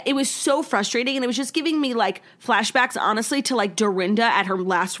 Yeah, it was so frustrating, and it was just giving me, like, flashbacks, honestly, to, like, Dorinda at her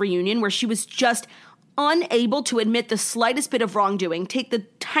last reunion, where she was just unable to admit the slightest bit of wrongdoing, take the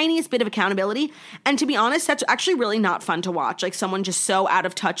tiniest bit of accountability, and to be honest, that's actually really not fun to watch, like, someone just so out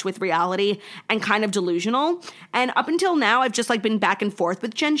of touch with reality and kind of delusional. And up until now, I've just, like, been back and forth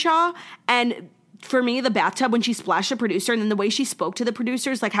with Jen Shah, and for me, the bathtub when she splashed a producer and then the way she spoke to the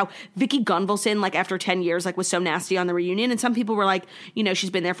producers, like how Vicky Gunvalson, like after 10 years, like was so nasty on the reunion. And some people were like, you know,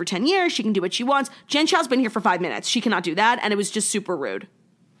 she's been there for 10 years. She can do what she wants. Jen Shah's been here for 5 minutes. She cannot do that. And it was just super rude.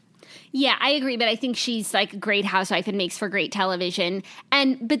 Yeah, I agree, but I think she's like a great housewife and makes for great television.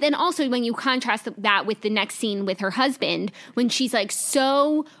 But then also when you contrast that with the next scene with her husband, when she's like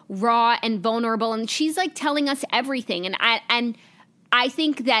so raw and vulnerable and she's like telling us everything. And I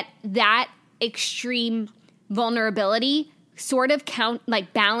think that extreme vulnerability sort of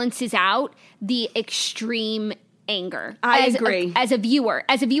balances out the extreme anger. I agree. As a viewer,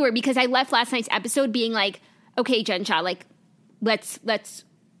 because I left last night's episode being like, okay, Jen Shah, like, let's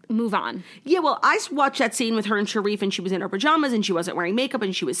move on. Yeah, well, I watched that scene with her and Sharif, and she was in her pajamas, and she wasn't wearing makeup,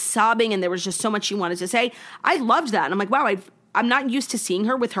 and she was sobbing, and there was just so much she wanted to say. I loved that. And I'm like, wow, I'm not used to seeing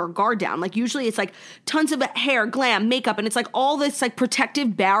her with her guard down. Like, usually it's like tons of hair, glam, makeup, and it's like all this like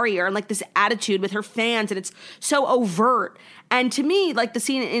protective barrier and like this attitude with her fans, and it's so overt. And to me, like the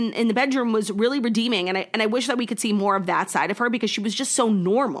scene in the bedroom was really redeeming, and I wish that we could see more of that side of her because she was just so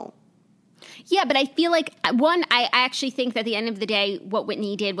normal. Yeah, but I feel like, one, I actually think that at the end of the day, what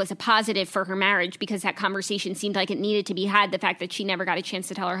Whitney did was a positive for her marriage because that conversation seemed like it needed to be had. The fact that she never got a chance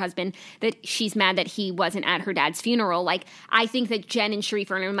to tell her husband that she's mad that he wasn't at her dad's funeral. Like, I think that Jen and Sharif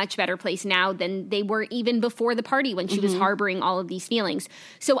are in a much better place now than they were even before the party when she was harboring all of these feelings.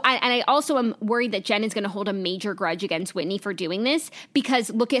 So, I also am worried that Jen is going to hold a major grudge against Whitney for doing this because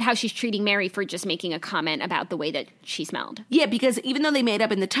look at how she's treating Mary for just making a comment about the way that she smelled. Yeah, because even though they made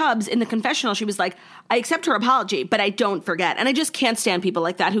up in the tubs, in the confessional, she was like, I accept her apology, but I don't forget. And I just can't stand people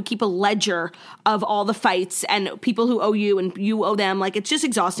like that who keep a ledger of all the fights and people who owe you and you owe them. Like, it's just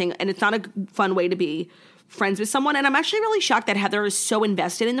exhausting, and it's not a fun way to be friends with someone. And I'm actually really shocked that Heather is so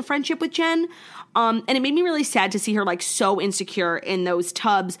invested in the friendship with Jen. And it made me really sad to see her like so insecure in those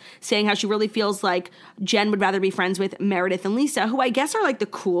tubs, saying how she really feels like Jen would rather be friends with Meredith and Lisa, who I guess are like the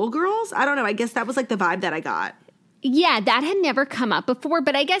cool girls. I don't know. I guess that was like the vibe that I got. Yeah, that had never come up before,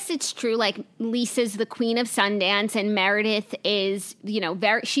 but I guess it's true. Like, Lisa's the queen of Sundance, and Meredith is, you know,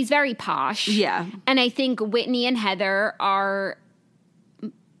 she's very posh. Yeah. And I think Whitney and Heather are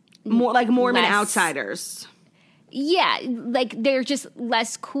more like Mormon outsiders. Yeah, like they're just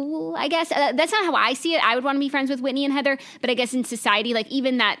less cool, I guess. That's not how I see it. I would want to be friends with Whitney and Heather, but I guess in society, like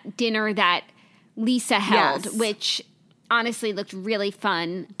even that dinner that Lisa held, yes, which honestly looked really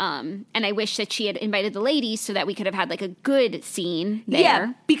fun. And I wish that she had invited the ladies so that we could have had like a good scene there.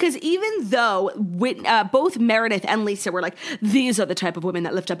 Yeah, because even though both Meredith and Lisa were like, these are the type of women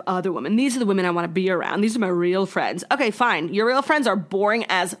that lift up other women. These are the women I want to be around. These are my real friends. Okay, fine. Your real friends are boring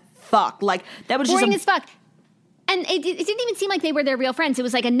as fuck. Like, that was boring just as fuck. And it didn't even seem like they were their real friends. It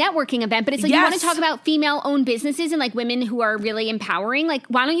was like a networking event. But it's like, you want to talk about female-owned businesses and like women who are really empowering? Like,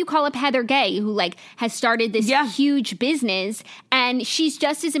 why don't you call up Heather Gay, who like has started this huge business, and she's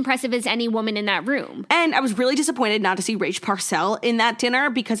just as impressive as any woman in that room. And I was really disappointed not to see Rach Parcell in that dinner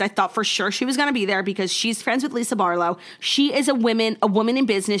because I thought for sure she was going to be there because she's friends with Lisa Barlow. She is a woman in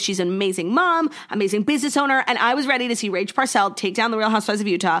business. She's an amazing mom, amazing business owner, and I was ready to see Rach Parcell take down the Real Housewives of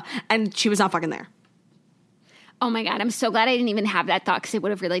Utah, and she was not fucking there. Oh my God, I'm so glad I didn't even have that thought because it would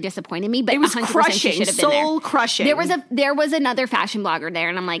have really disappointed me. But it was 100% crushing, she should have been soul there. crushing. There was another fashion blogger there,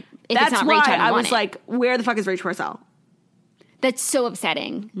 and I'm like, if that's it's not why Rach, I was like, where the fuck is Rach Parcell? That's so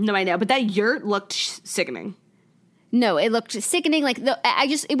upsetting. No, I know, but that yurt looked sickening. No, it looked sickening. Like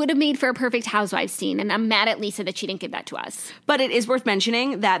it would have made for a perfect housewives scene, and I'm mad at Lisa that she didn't give that to us. But it is worth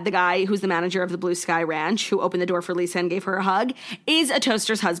mentioning that the guy who's the manager of the Blue Sky Ranch, who opened the door for Lisa and gave her a hug, is a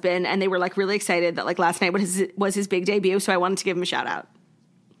toaster's husband, and they were like really excited that like last night was his big debut. So I wanted to give him a shout out.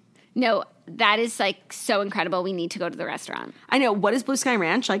 No, that is like so incredible. We need to go to the restaurant. I know. What is Blue Sky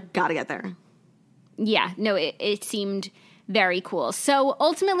Ranch? Like, gotta get there. Yeah. No, it seemed very cool. So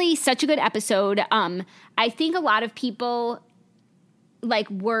ultimately, such a good episode. I think a lot of people like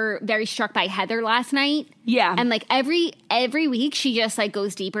were very struck by Heather last night. Yeah. And like every week she just like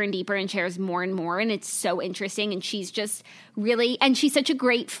goes deeper and deeper and shares more and more, and it's so interesting, and she's just really, and she's such a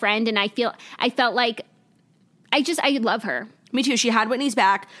great friend, and I felt like I love her. Me too. She had Whitney's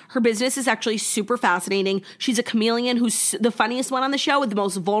back. Her business is actually super fascinating. She's a chameleon who's the funniest one on the show, the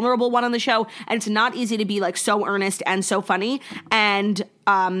most vulnerable one on the show, and it's not easy to be like so earnest and so funny, and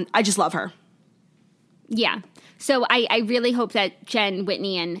I just love her. Yeah. So I really hope that Jen,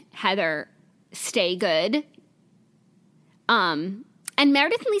 Whitney, and Heather stay good. And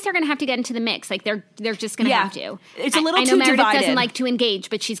Meredith and Lisa are going to have to get into the mix. Like they're just going to have to. It's a little I too know Meredith divided. doesn't like to engage,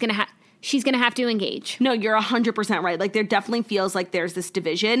 but she's going to have to engage. No, you're 100% right. Like there definitely feels like there's this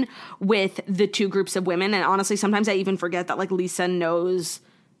division with the two groups of women. And honestly, sometimes I even forget that like Lisa knows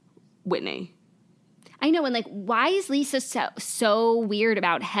Whitney. I know. And like, why is Lisa so weird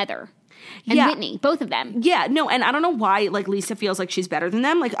about Heather and Whitney, both of them? Yeah, no, and I don't know why like Lisa feels like she's better than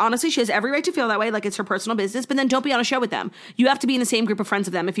them. Like honestly, she has every right to feel that way. Like it's her personal business, but then don't be on a show with them. You have to be in the same group of friends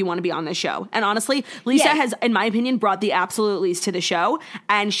of them if you want to be on this show. And honestly, Lisa has, in my opinion, brought the absolute least to the show,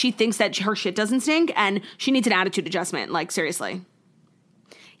 and she thinks that her shit doesn't stink, and she needs an attitude adjustment. Like seriously.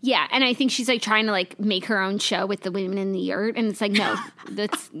 Yeah, and I think she's like trying to like make her own show with the women in the yurt, and it's like, no,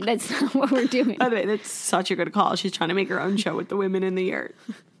 that's not what we're doing. By the way, that's such a good call. She's trying to make her own show with the women in the yurt.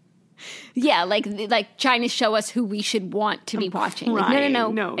 Yeah, like trying to show us who we should want to be watching. Like,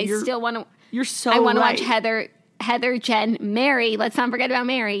 no. I still want to. You're so. I want to right. watch Heather, Jen, Mary. Let's not forget about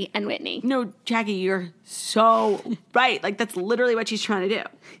Mary and Whitney. No, Jackie, you're so right. Like that's literally what she's trying to do.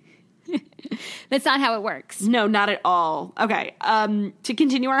 That's not how it works. No, not at all. Okay. To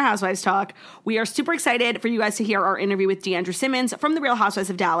continue our Housewives talk, we are super excited for you guys to hear our interview with Deandra Simmons from The Real Housewives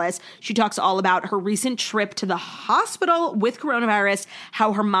of Dallas. She talks all about her recent trip to the hospital with coronavirus,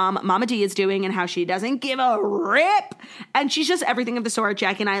 how her mom, Mama D, is doing, and how she doesn't give a rip. And she's just everything of the sort.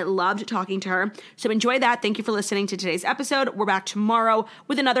 Jackie and I loved talking to her. So enjoy that. Thank you for listening to today's episode. We're back tomorrow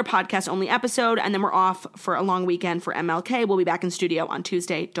with another podcast-only episode, and then we're off for a long weekend for MLK. We'll be back in studio on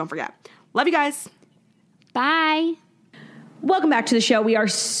Tuesday. Don't forget. Love you guys. Bye. Welcome back to the show. We are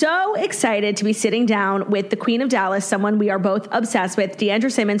so excited to be sitting down with the Queen of Dallas, someone we are both obsessed with. Deandra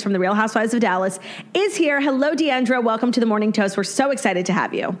Simmons from The Real Housewives of Dallas is here. Hello, Deandra. Welcome to the Morning Toast. We're so excited to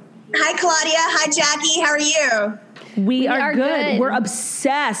have you. Hi, Claudia. Hi, Jackie. How are you? We are good. We're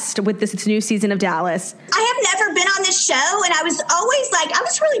obsessed with this new season of Dallas. I have never been on this show, and I was always like, I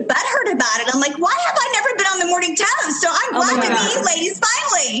was really butthurt about it. I'm like, why have I never been on the Morning Toast? So I'm glad to meet you ladies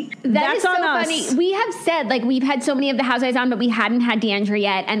finally. That's is so on us. funny. We have said, like, we've had so many of the Housewives on, but we hadn't had Deandra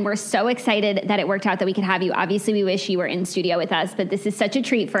yet, and we're so excited that it worked out that we could have you. Obviously, we wish you were in studio with us, but this is such a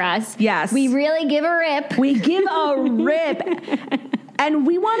treat for us. Yes. We really give a rip. We give a rip. And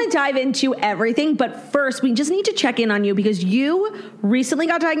we want to dive into everything, but first, we just need to check in on you because you recently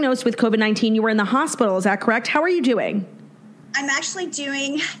got diagnosed with COVID-19. You were in the hospital, is that correct? How are you doing? I'm actually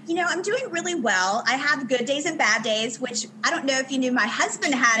doing, I'm doing really well. I have good days and bad days, which I don't know if you knew, my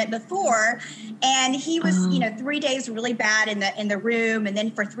husband had it before, and he was, 3 days really bad in the room, and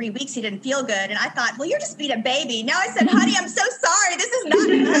then for 3 weeks he didn't feel good. And I thought, well, you're just being a baby. Now I said, honey, I'm so sorry. This is not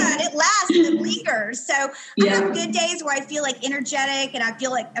good. It lasts and it lingers. So I have good days where I feel like energetic and I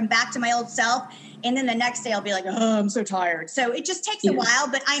feel like I'm back to my old self. And then the next day I'll be like, oh, I'm so tired. So it just takes a while,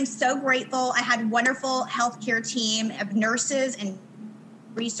 but I'm so grateful. I had a wonderful healthcare team of nurses and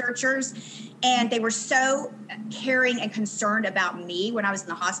researchers, and they were so caring and concerned about me when I was in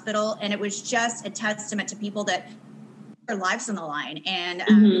the hospital. And it was just a testament to people that their lives on the line. And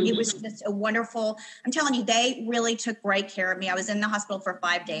it was just a wonderful, I'm telling you, they really took great care of me. I was in the hospital for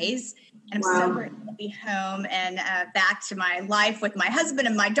 5 days, and I'm so grateful to be home and back to my life with my husband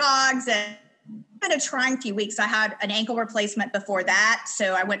and my dogs. And been a trying few weeks. I had an ankle replacement before that,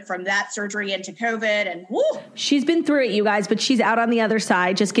 so I went from that surgery into COVID, and whoo. She's been through it, you guys, but she's out on the other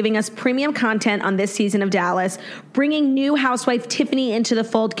side, just giving us premium content on this season of Dallas, bringing new housewife Tiffany into the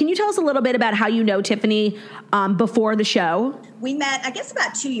fold. Can you tell us a little bit about how you know Tiffany before the show? We met, I guess,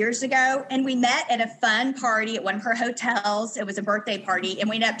 about 2 years ago, and we met at a fun party at one of her hotels. It was a birthday party, and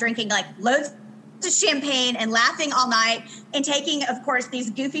we ended up drinking like loads of champagne and laughing all night and taking, of course, these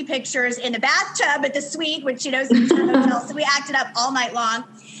goofy pictures in the bathtub at the suite, which, is a hotel. So we acted up all night long.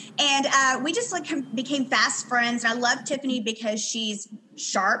 And we just became fast friends. And I love Tiffany because she's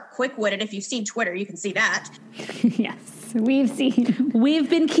sharp, quick-witted. If you've seen Twitter, you can see that. Yes, we've seen. We've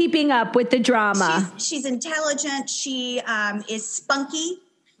been keeping up with the drama. She's intelligent. She is spunky.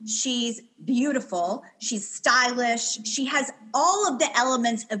 She's beautiful. She's stylish. She has all of the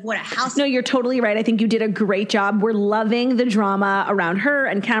elements of what a house. No, you're totally right. I think you did a great job. We're loving the drama around her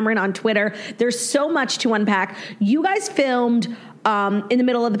and Cameron on Twitter. There's so much to unpack. You guys filmed in the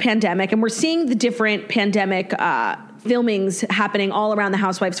middle of the pandemic, and we're seeing the different pandemic filmings happening all around the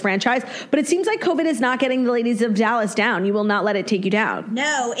Housewives franchise, but it seems like COVID is not getting the ladies of Dallas down. You will not let it take you down.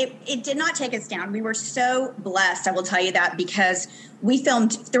 No, it did not take us down. We were so blessed, I will tell you that, because we filmed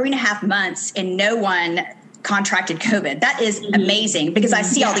 3.5 months and no one contracted COVID. That is amazing, because I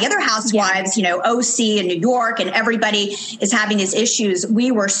see all the other housewives, OC in New York, and everybody is having these issues.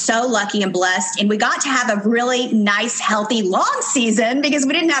 We were so lucky and blessed, and we got to have a really nice, healthy, long season because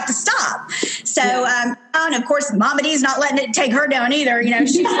we didn't have to stop. So, and of course, Mama D's not letting it take her down either.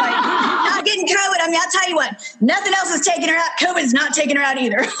 She's like, not getting COVID. I mean, I'll tell you what, nothing else is taking her out. COVID's not taking her out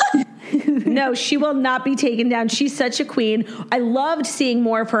either. No, she will not be taken down. She's such a queen. I loved seeing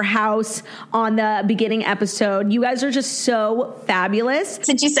more of her house on the beginning episode. You guys are just so fabulous.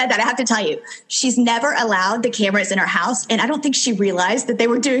 Since you said that, I have to tell you, she's never allowed the cameras in her house, and I don't think she realized that they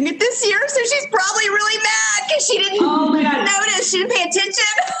were doing it this year, so she's probably really mad because she didn't notice. She didn't pay attention.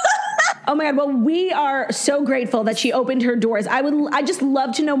 Oh my God. Well, we are so grateful that she opened her doors. I just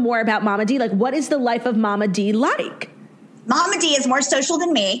love to know more about Mama D. Like, what is the life of Mama D like? Mama D is more social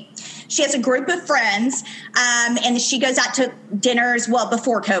than me. She has a group of friends, and she goes out to dinners. Well,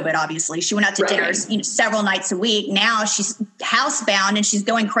 before COVID, obviously, she went out to dinners several nights a week. Now she's housebound and she's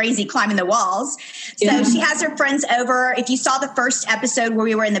going crazy climbing the walls. So she has her friends over. If you saw the first episode where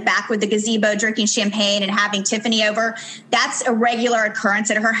we were in the back with the gazebo drinking champagne and having Tiffany over, that's a regular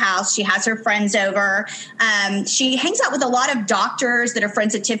occurrence at her house. She has her friends over. She hangs out with a lot of doctors that are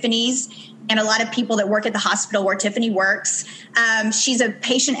friends of Tiffany's, and a lot of people that work at the hospital where Tiffany works. She's a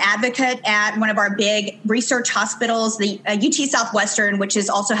patient advocate at one of our big research hospitals, the UT Southwestern, which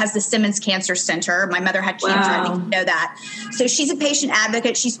also has the Simmons Cancer Center. My mother had cancer. Wow. I think you know that. So she's a patient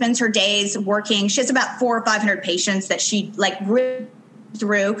advocate. She spends her days working. She has about 400 or 500 patients that she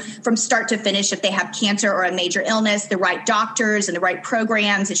through from start to finish if they have cancer or a major illness, the right doctors and the right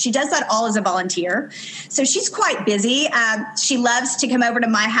programs. And she does that all as a volunteer. So she's quite busy. She loves to come over to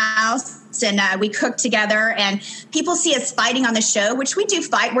my house, and we cook together, and people see us fighting on the show, which we do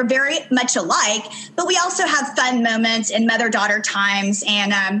fight. We're very much alike, but we also have fun moments and mother-daughter times,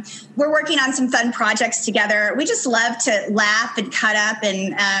 and we're working on some fun projects together. We just love to laugh and cut up,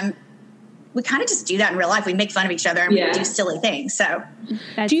 and we kind of just do that in real life. We make fun of each other and we do silly things. So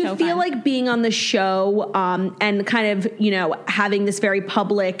do you feel like being on the show and kind of, having this very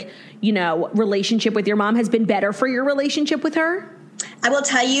public, relationship with your mom has been better for your relationship with her? I will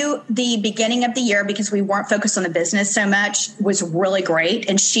tell you, the beginning of the year, because we weren't focused on the business so much, was really great.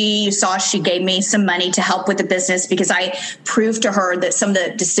 And she gave me some money to help with the business because I proved to her that some of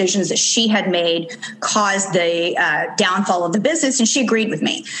the decisions that she had made caused the downfall of the business, and she agreed with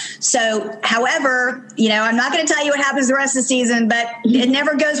me. So, however, I'm not going to tell you what happens the rest of the season, but it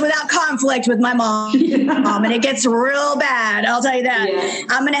never goes without conflict with my mom, and it gets real bad. I'll tell you that. Yeah.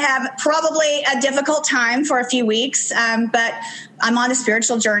 I'm going to have probably a difficult time for a few weeks, but I'm on a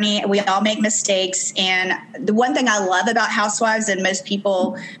spiritual journey. We all make mistakes. And the one thing I love about Housewives, and most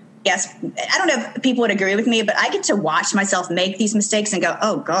people, yes, I don't know if people would agree with me, but I get to watch myself make these mistakes and go,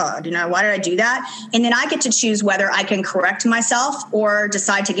 oh God, why did I do that? And then I get to choose whether I can correct myself or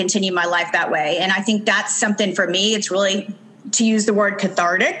decide to continue my life that way. And I think that's something for me. It's really, to use the word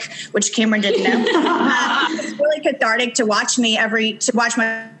cathartic, which Cameron didn't know. It's really cathartic to watch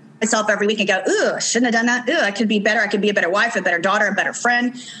myself every week and go, ooh, I shouldn't have done that. Ooh, I could be better. I could be a better wife, a better daughter, a better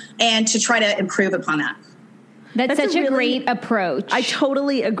friend, and to try to improve upon that. That's such a great approach. I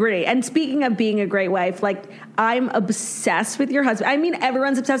totally agree. And speaking of being a great wife, I'm obsessed with your husband. I mean,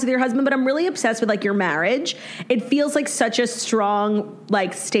 everyone's obsessed with your husband, but I'm really obsessed with your marriage. It feels like such a strong,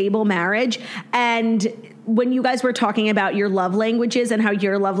 stable marriage. And when you guys were talking about your love languages and how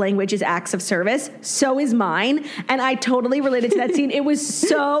your love language is acts of service, so is mine. And I totally related to that scene. It was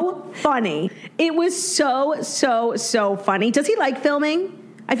so funny. It was so, so, so funny. Does he like filming?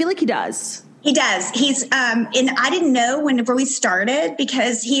 I feel like he does. He does. He's, and I didn't know whenever we started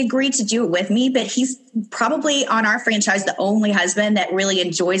because he agreed to do it with me, but he's probably on our franchise the only husband that really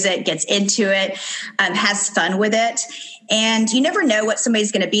enjoys it, gets into it, has fun with it. And you never know what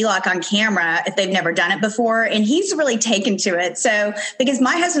somebody's going to be like on camera if they've never done it before. And he's really taken to it. So, because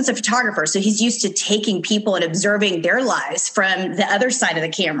my husband's a photographer, so he's used to taking people and observing their lives from the other side of the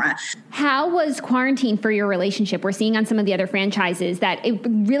camera. How was quarantine for your relationship? We're seeing on some of the other franchises that it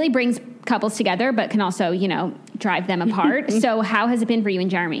really brings couples together, but can also, drive them apart. So how has it been for you and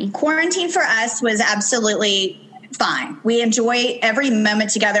Jeremy? Quarantine for us was absolutely fine. We enjoy every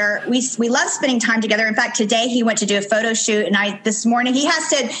moment together. We love spending time together. In fact, today he went to do a photo shoot, and this morning he has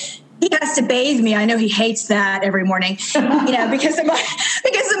to he has to bathe me. I know he hates that every morning, because of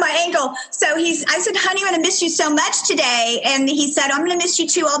my ankle. So I said, honey, I'm going to miss you so much today. And he said, I'm going to miss you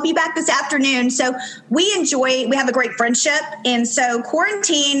too. I'll be back this afternoon. So we have a great friendship. And so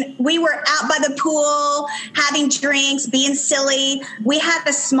quarantine, we were out by the pool, having drinks, being silly. We had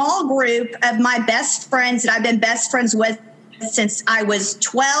a small group of my best friends that I've been best friends with since I was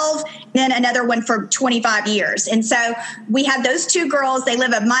 12, then another one for 25 years. And so we had those two girls. They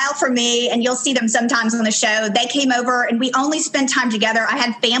live a mile from me, and you'll see them sometimes on the show. They came over, and we only spent time together. I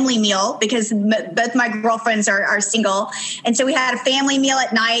had family meal because both my girlfriends are single. And so we had a family meal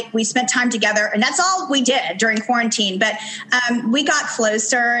at night. We spent time together, and that's all we did during quarantine. But we got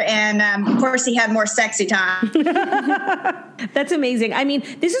closer, and of course, he had more sexy time. That's amazing. I mean,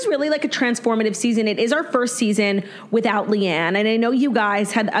 this is really like a transformative season. It is our first season without Leanne. And I know you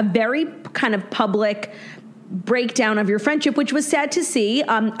guys had a very kind of public breakdown of your friendship, which was sad to see.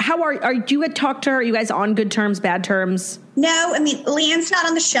 Do you talk to her? Are you guys on good terms, bad terms? No, I mean, Leanne's not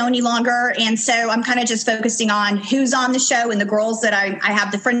on the show any longer. And so I'm kind of just focusing on who's on the show and the girls that I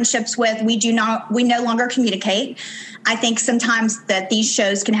have the friendships with. We no longer communicate. I think sometimes that these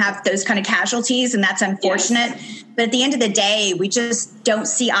shows can have those kind of casualties, and that's unfortunate. Yes. But at the end of the day, we just don't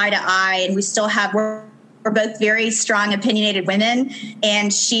see eye to eye, and we still have we're both very strong, opinionated women,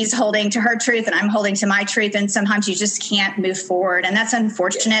 and she's holding to her truth and I'm holding to my truth. And sometimes you just can't move forward, and that's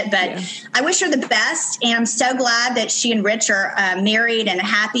unfortunate, but I wish her the best. And I'm so glad that she and Rich are married and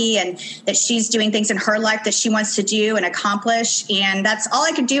happy, and that she's doing things in her life that she wants to do and accomplish. And that's all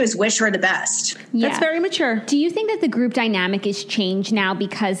I could do is wish her the best. Yeah. That's very mature. Do you think that the group dynamic is changed now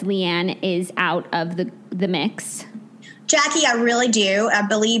because Leanne is out of the mix? Jackie, I really do. I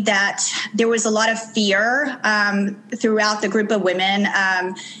believe that there was a lot of fear throughout the group of women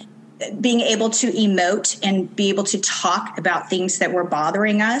being able to emote and be able to talk about things that were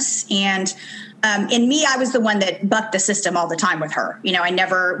bothering us. And in me, I was the one that bucked the system all the time with her. I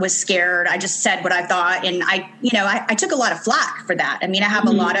never was scared. I just said what I thought. And I took a lot of flack for that. I mean, I have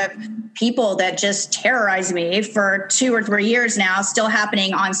a lot of people that just terrorize me for 2 or 3 years now, still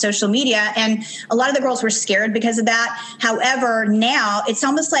happening on social media. And a lot of the girls were scared because of that. However, now it's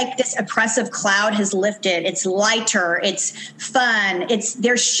almost like this oppressive cloud has lifted. It's lighter. It's fun.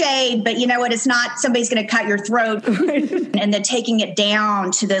 There's shade, but you know what? It's not somebody's going to cut your throat and then taking it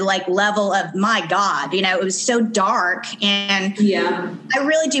down to the level of, my God, it was so dark. And I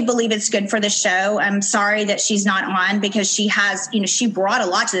really do believe it's good for the show. I'm sorry that she's not on, because she has, she brought a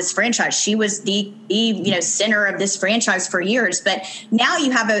lot to this franchise. She was the center of this franchise for years. But now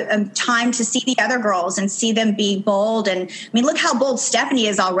you have a time to see the other girls and see them be bold. And I mean, look how bold Stephanie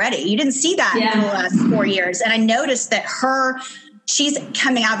is already. You didn't see that in the last 4 years. And I noticed that she's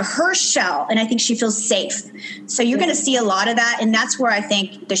coming out of her shell, and I think she feels safe. So you're going to see a lot of that, and that's where I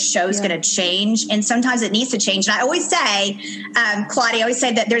think the show's going to change. And sometimes it needs to change. And I always say, Claudia, I always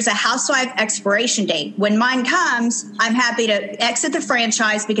say that there's a housewife expiration date. When mine comes, I'm happy to exit the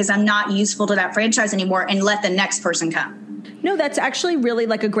franchise because I'm not useful to that franchise anymore, and let the next person come. No, that's actually really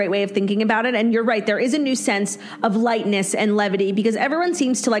a great way of thinking about it. And you're right. There is a new sense of lightness and levity, because everyone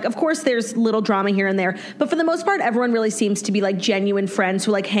seems to of course, there's little drama here and there, but for the most part, everyone really seems to be genuine friends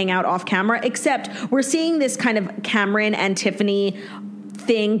who hang out off camera, except we're seeing this kind of Cameron and Tiffany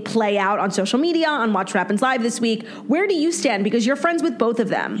thing play out on social media, on Watch What Happens Live this week. Where do you stand? Because you're friends with both of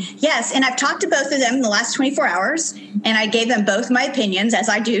them. Yes, and I've talked to both of them in the last 24 hours, and I gave them both my opinions, as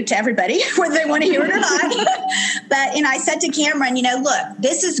I do to everybody, whether they want to hear it or not. And I said to Cameron, look,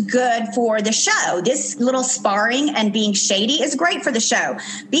 this is good for the show. This little sparring and being shady is great for the show.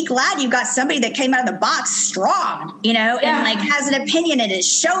 Be glad you got somebody that came out of the box strong, and has an opinion and is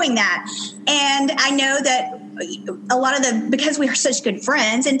showing that. And I know that a lot of because we are such good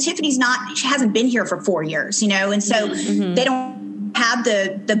friends, and Tiffany's she hasn't been here for 4 years, and so they don't have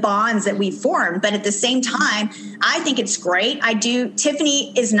the bonds that we've formed. But at the same time, I think it's great.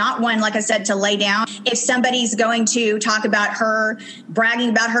 Tiffany is not one, like I said, to lay down. If somebody's going to talk about her, bragging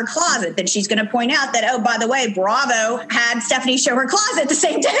about her closet, then she's going to point out that, oh, by the way, Bravo had Stephanie show her closet the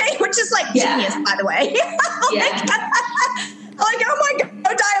same day, which is genius, by the way. Oh my God,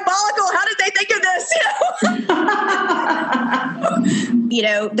 diabolical. How did they think of this?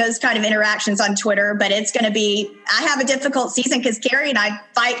 Those kind of interactions on Twitter. But it's going to be, I have a difficult season because Carrie and I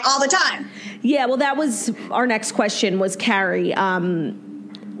fight all the time. Yeah, well, that was our next question was Carrie.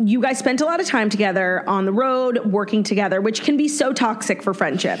 You guys spent a lot of time together on the road, working together, which can be so toxic for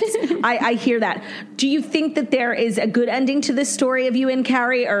friendships. I hear that. Do you think that there is a good ending to this story of you and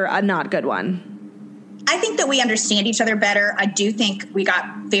Carrie, or a not good one? I think that we understand each other better. I do think we got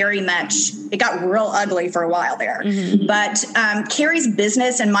it got real ugly for a while there. Mm-hmm. But Carrie's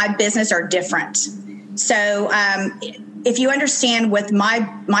business and my business are different. So if you understand with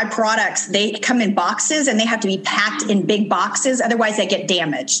my products, they come in boxes and they have to be packed in big boxes. Otherwise they get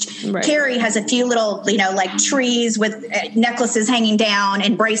damaged. Right. Carrie has a few little, like trees with necklaces hanging down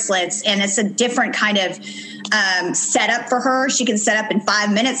and bracelets. And it's a different kind of setup for her. She can set up in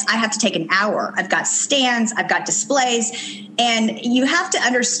 5 minutes. I have to take an hour. I've got stands, I've got displays, and you have to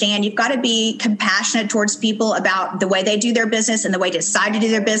understand, you've got to be compassionate towards people about the way they do their business and the way they decide to do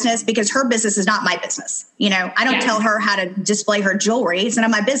their business, because her business is not my business. I don't tell her how to display her jewelry. It's none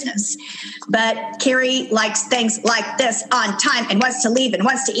of my business. But Carrie likes things like this on time and wants to leave and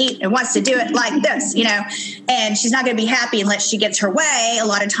wants to eat and wants to do it like this, and she's not going to be happy unless she gets her way a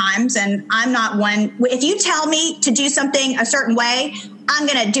lot of times. And I'm not one. If you tell me to do something a certain way, I'm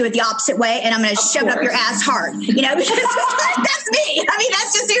going to do it the opposite way, and I'm going to shove it up your ass hard, because that's me. I mean,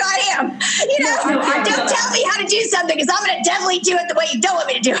 that's just who I am. Don't tell me how to do something, because I'm going to definitely do it the way you don't want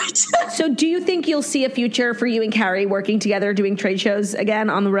me to do it. So do you think you'll see a future for you and Carrie working together, doing trade shows again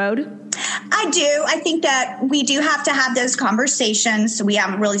on the road? I do. I think that we do have to have those conversations. We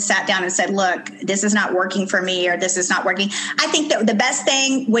haven't really sat down and said, look, this is not working for me, or this is not working. I think that the best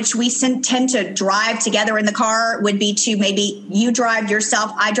thing, which we tend to drive together in the car, would be to maybe you drive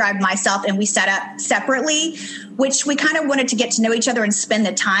yourself, I drive myself, and we set up separately, which we kind of wanted to get to know each other and spend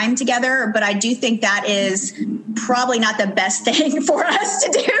the time together. But I do think that is probably not the best thing for us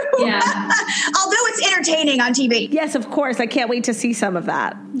to do. Yeah. Although it's entertaining on TV. Yes, of course. I can't wait to see some of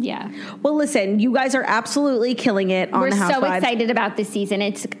that. Yeah. Well, listen, you guys are absolutely killing it on The Housewives. We're so excited about this season.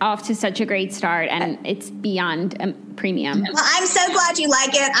 It's off to such a great start, and it's beyond premium. Well, I'm so glad you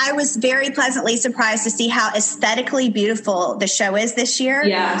like it. I was very pleasantly surprised to see how aesthetically beautiful the show is this year.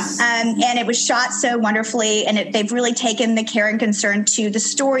 Yes. And it was shot so wonderfully, and they've really taken the care and concern to the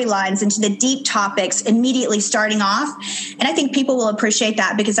storylines and to the deep topics immediately starting off. And I think people will appreciate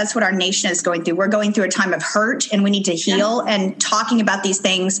that, because that's what our nation is going through. We're going through a time of hurt, and we need to heal, and talking about these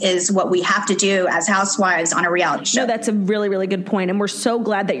things is what we have to do as housewives on a reality show. No, that's a really, really good point. And we're so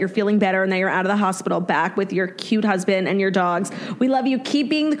glad that you're feeling better and that you're out of the hospital, back with your cute husband and your dogs. We love you. Keep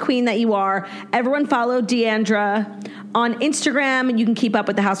being the queen that you are. Everyone follow Deandra on Instagram. You can keep up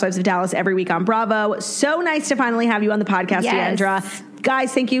with the Housewives of Dallas every week on Bravo. So nice to finally have you on the podcast, yes. Deandra.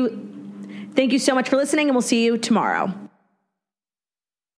 Guys, thank you. Thank you so much for listening, and we'll see you tomorrow.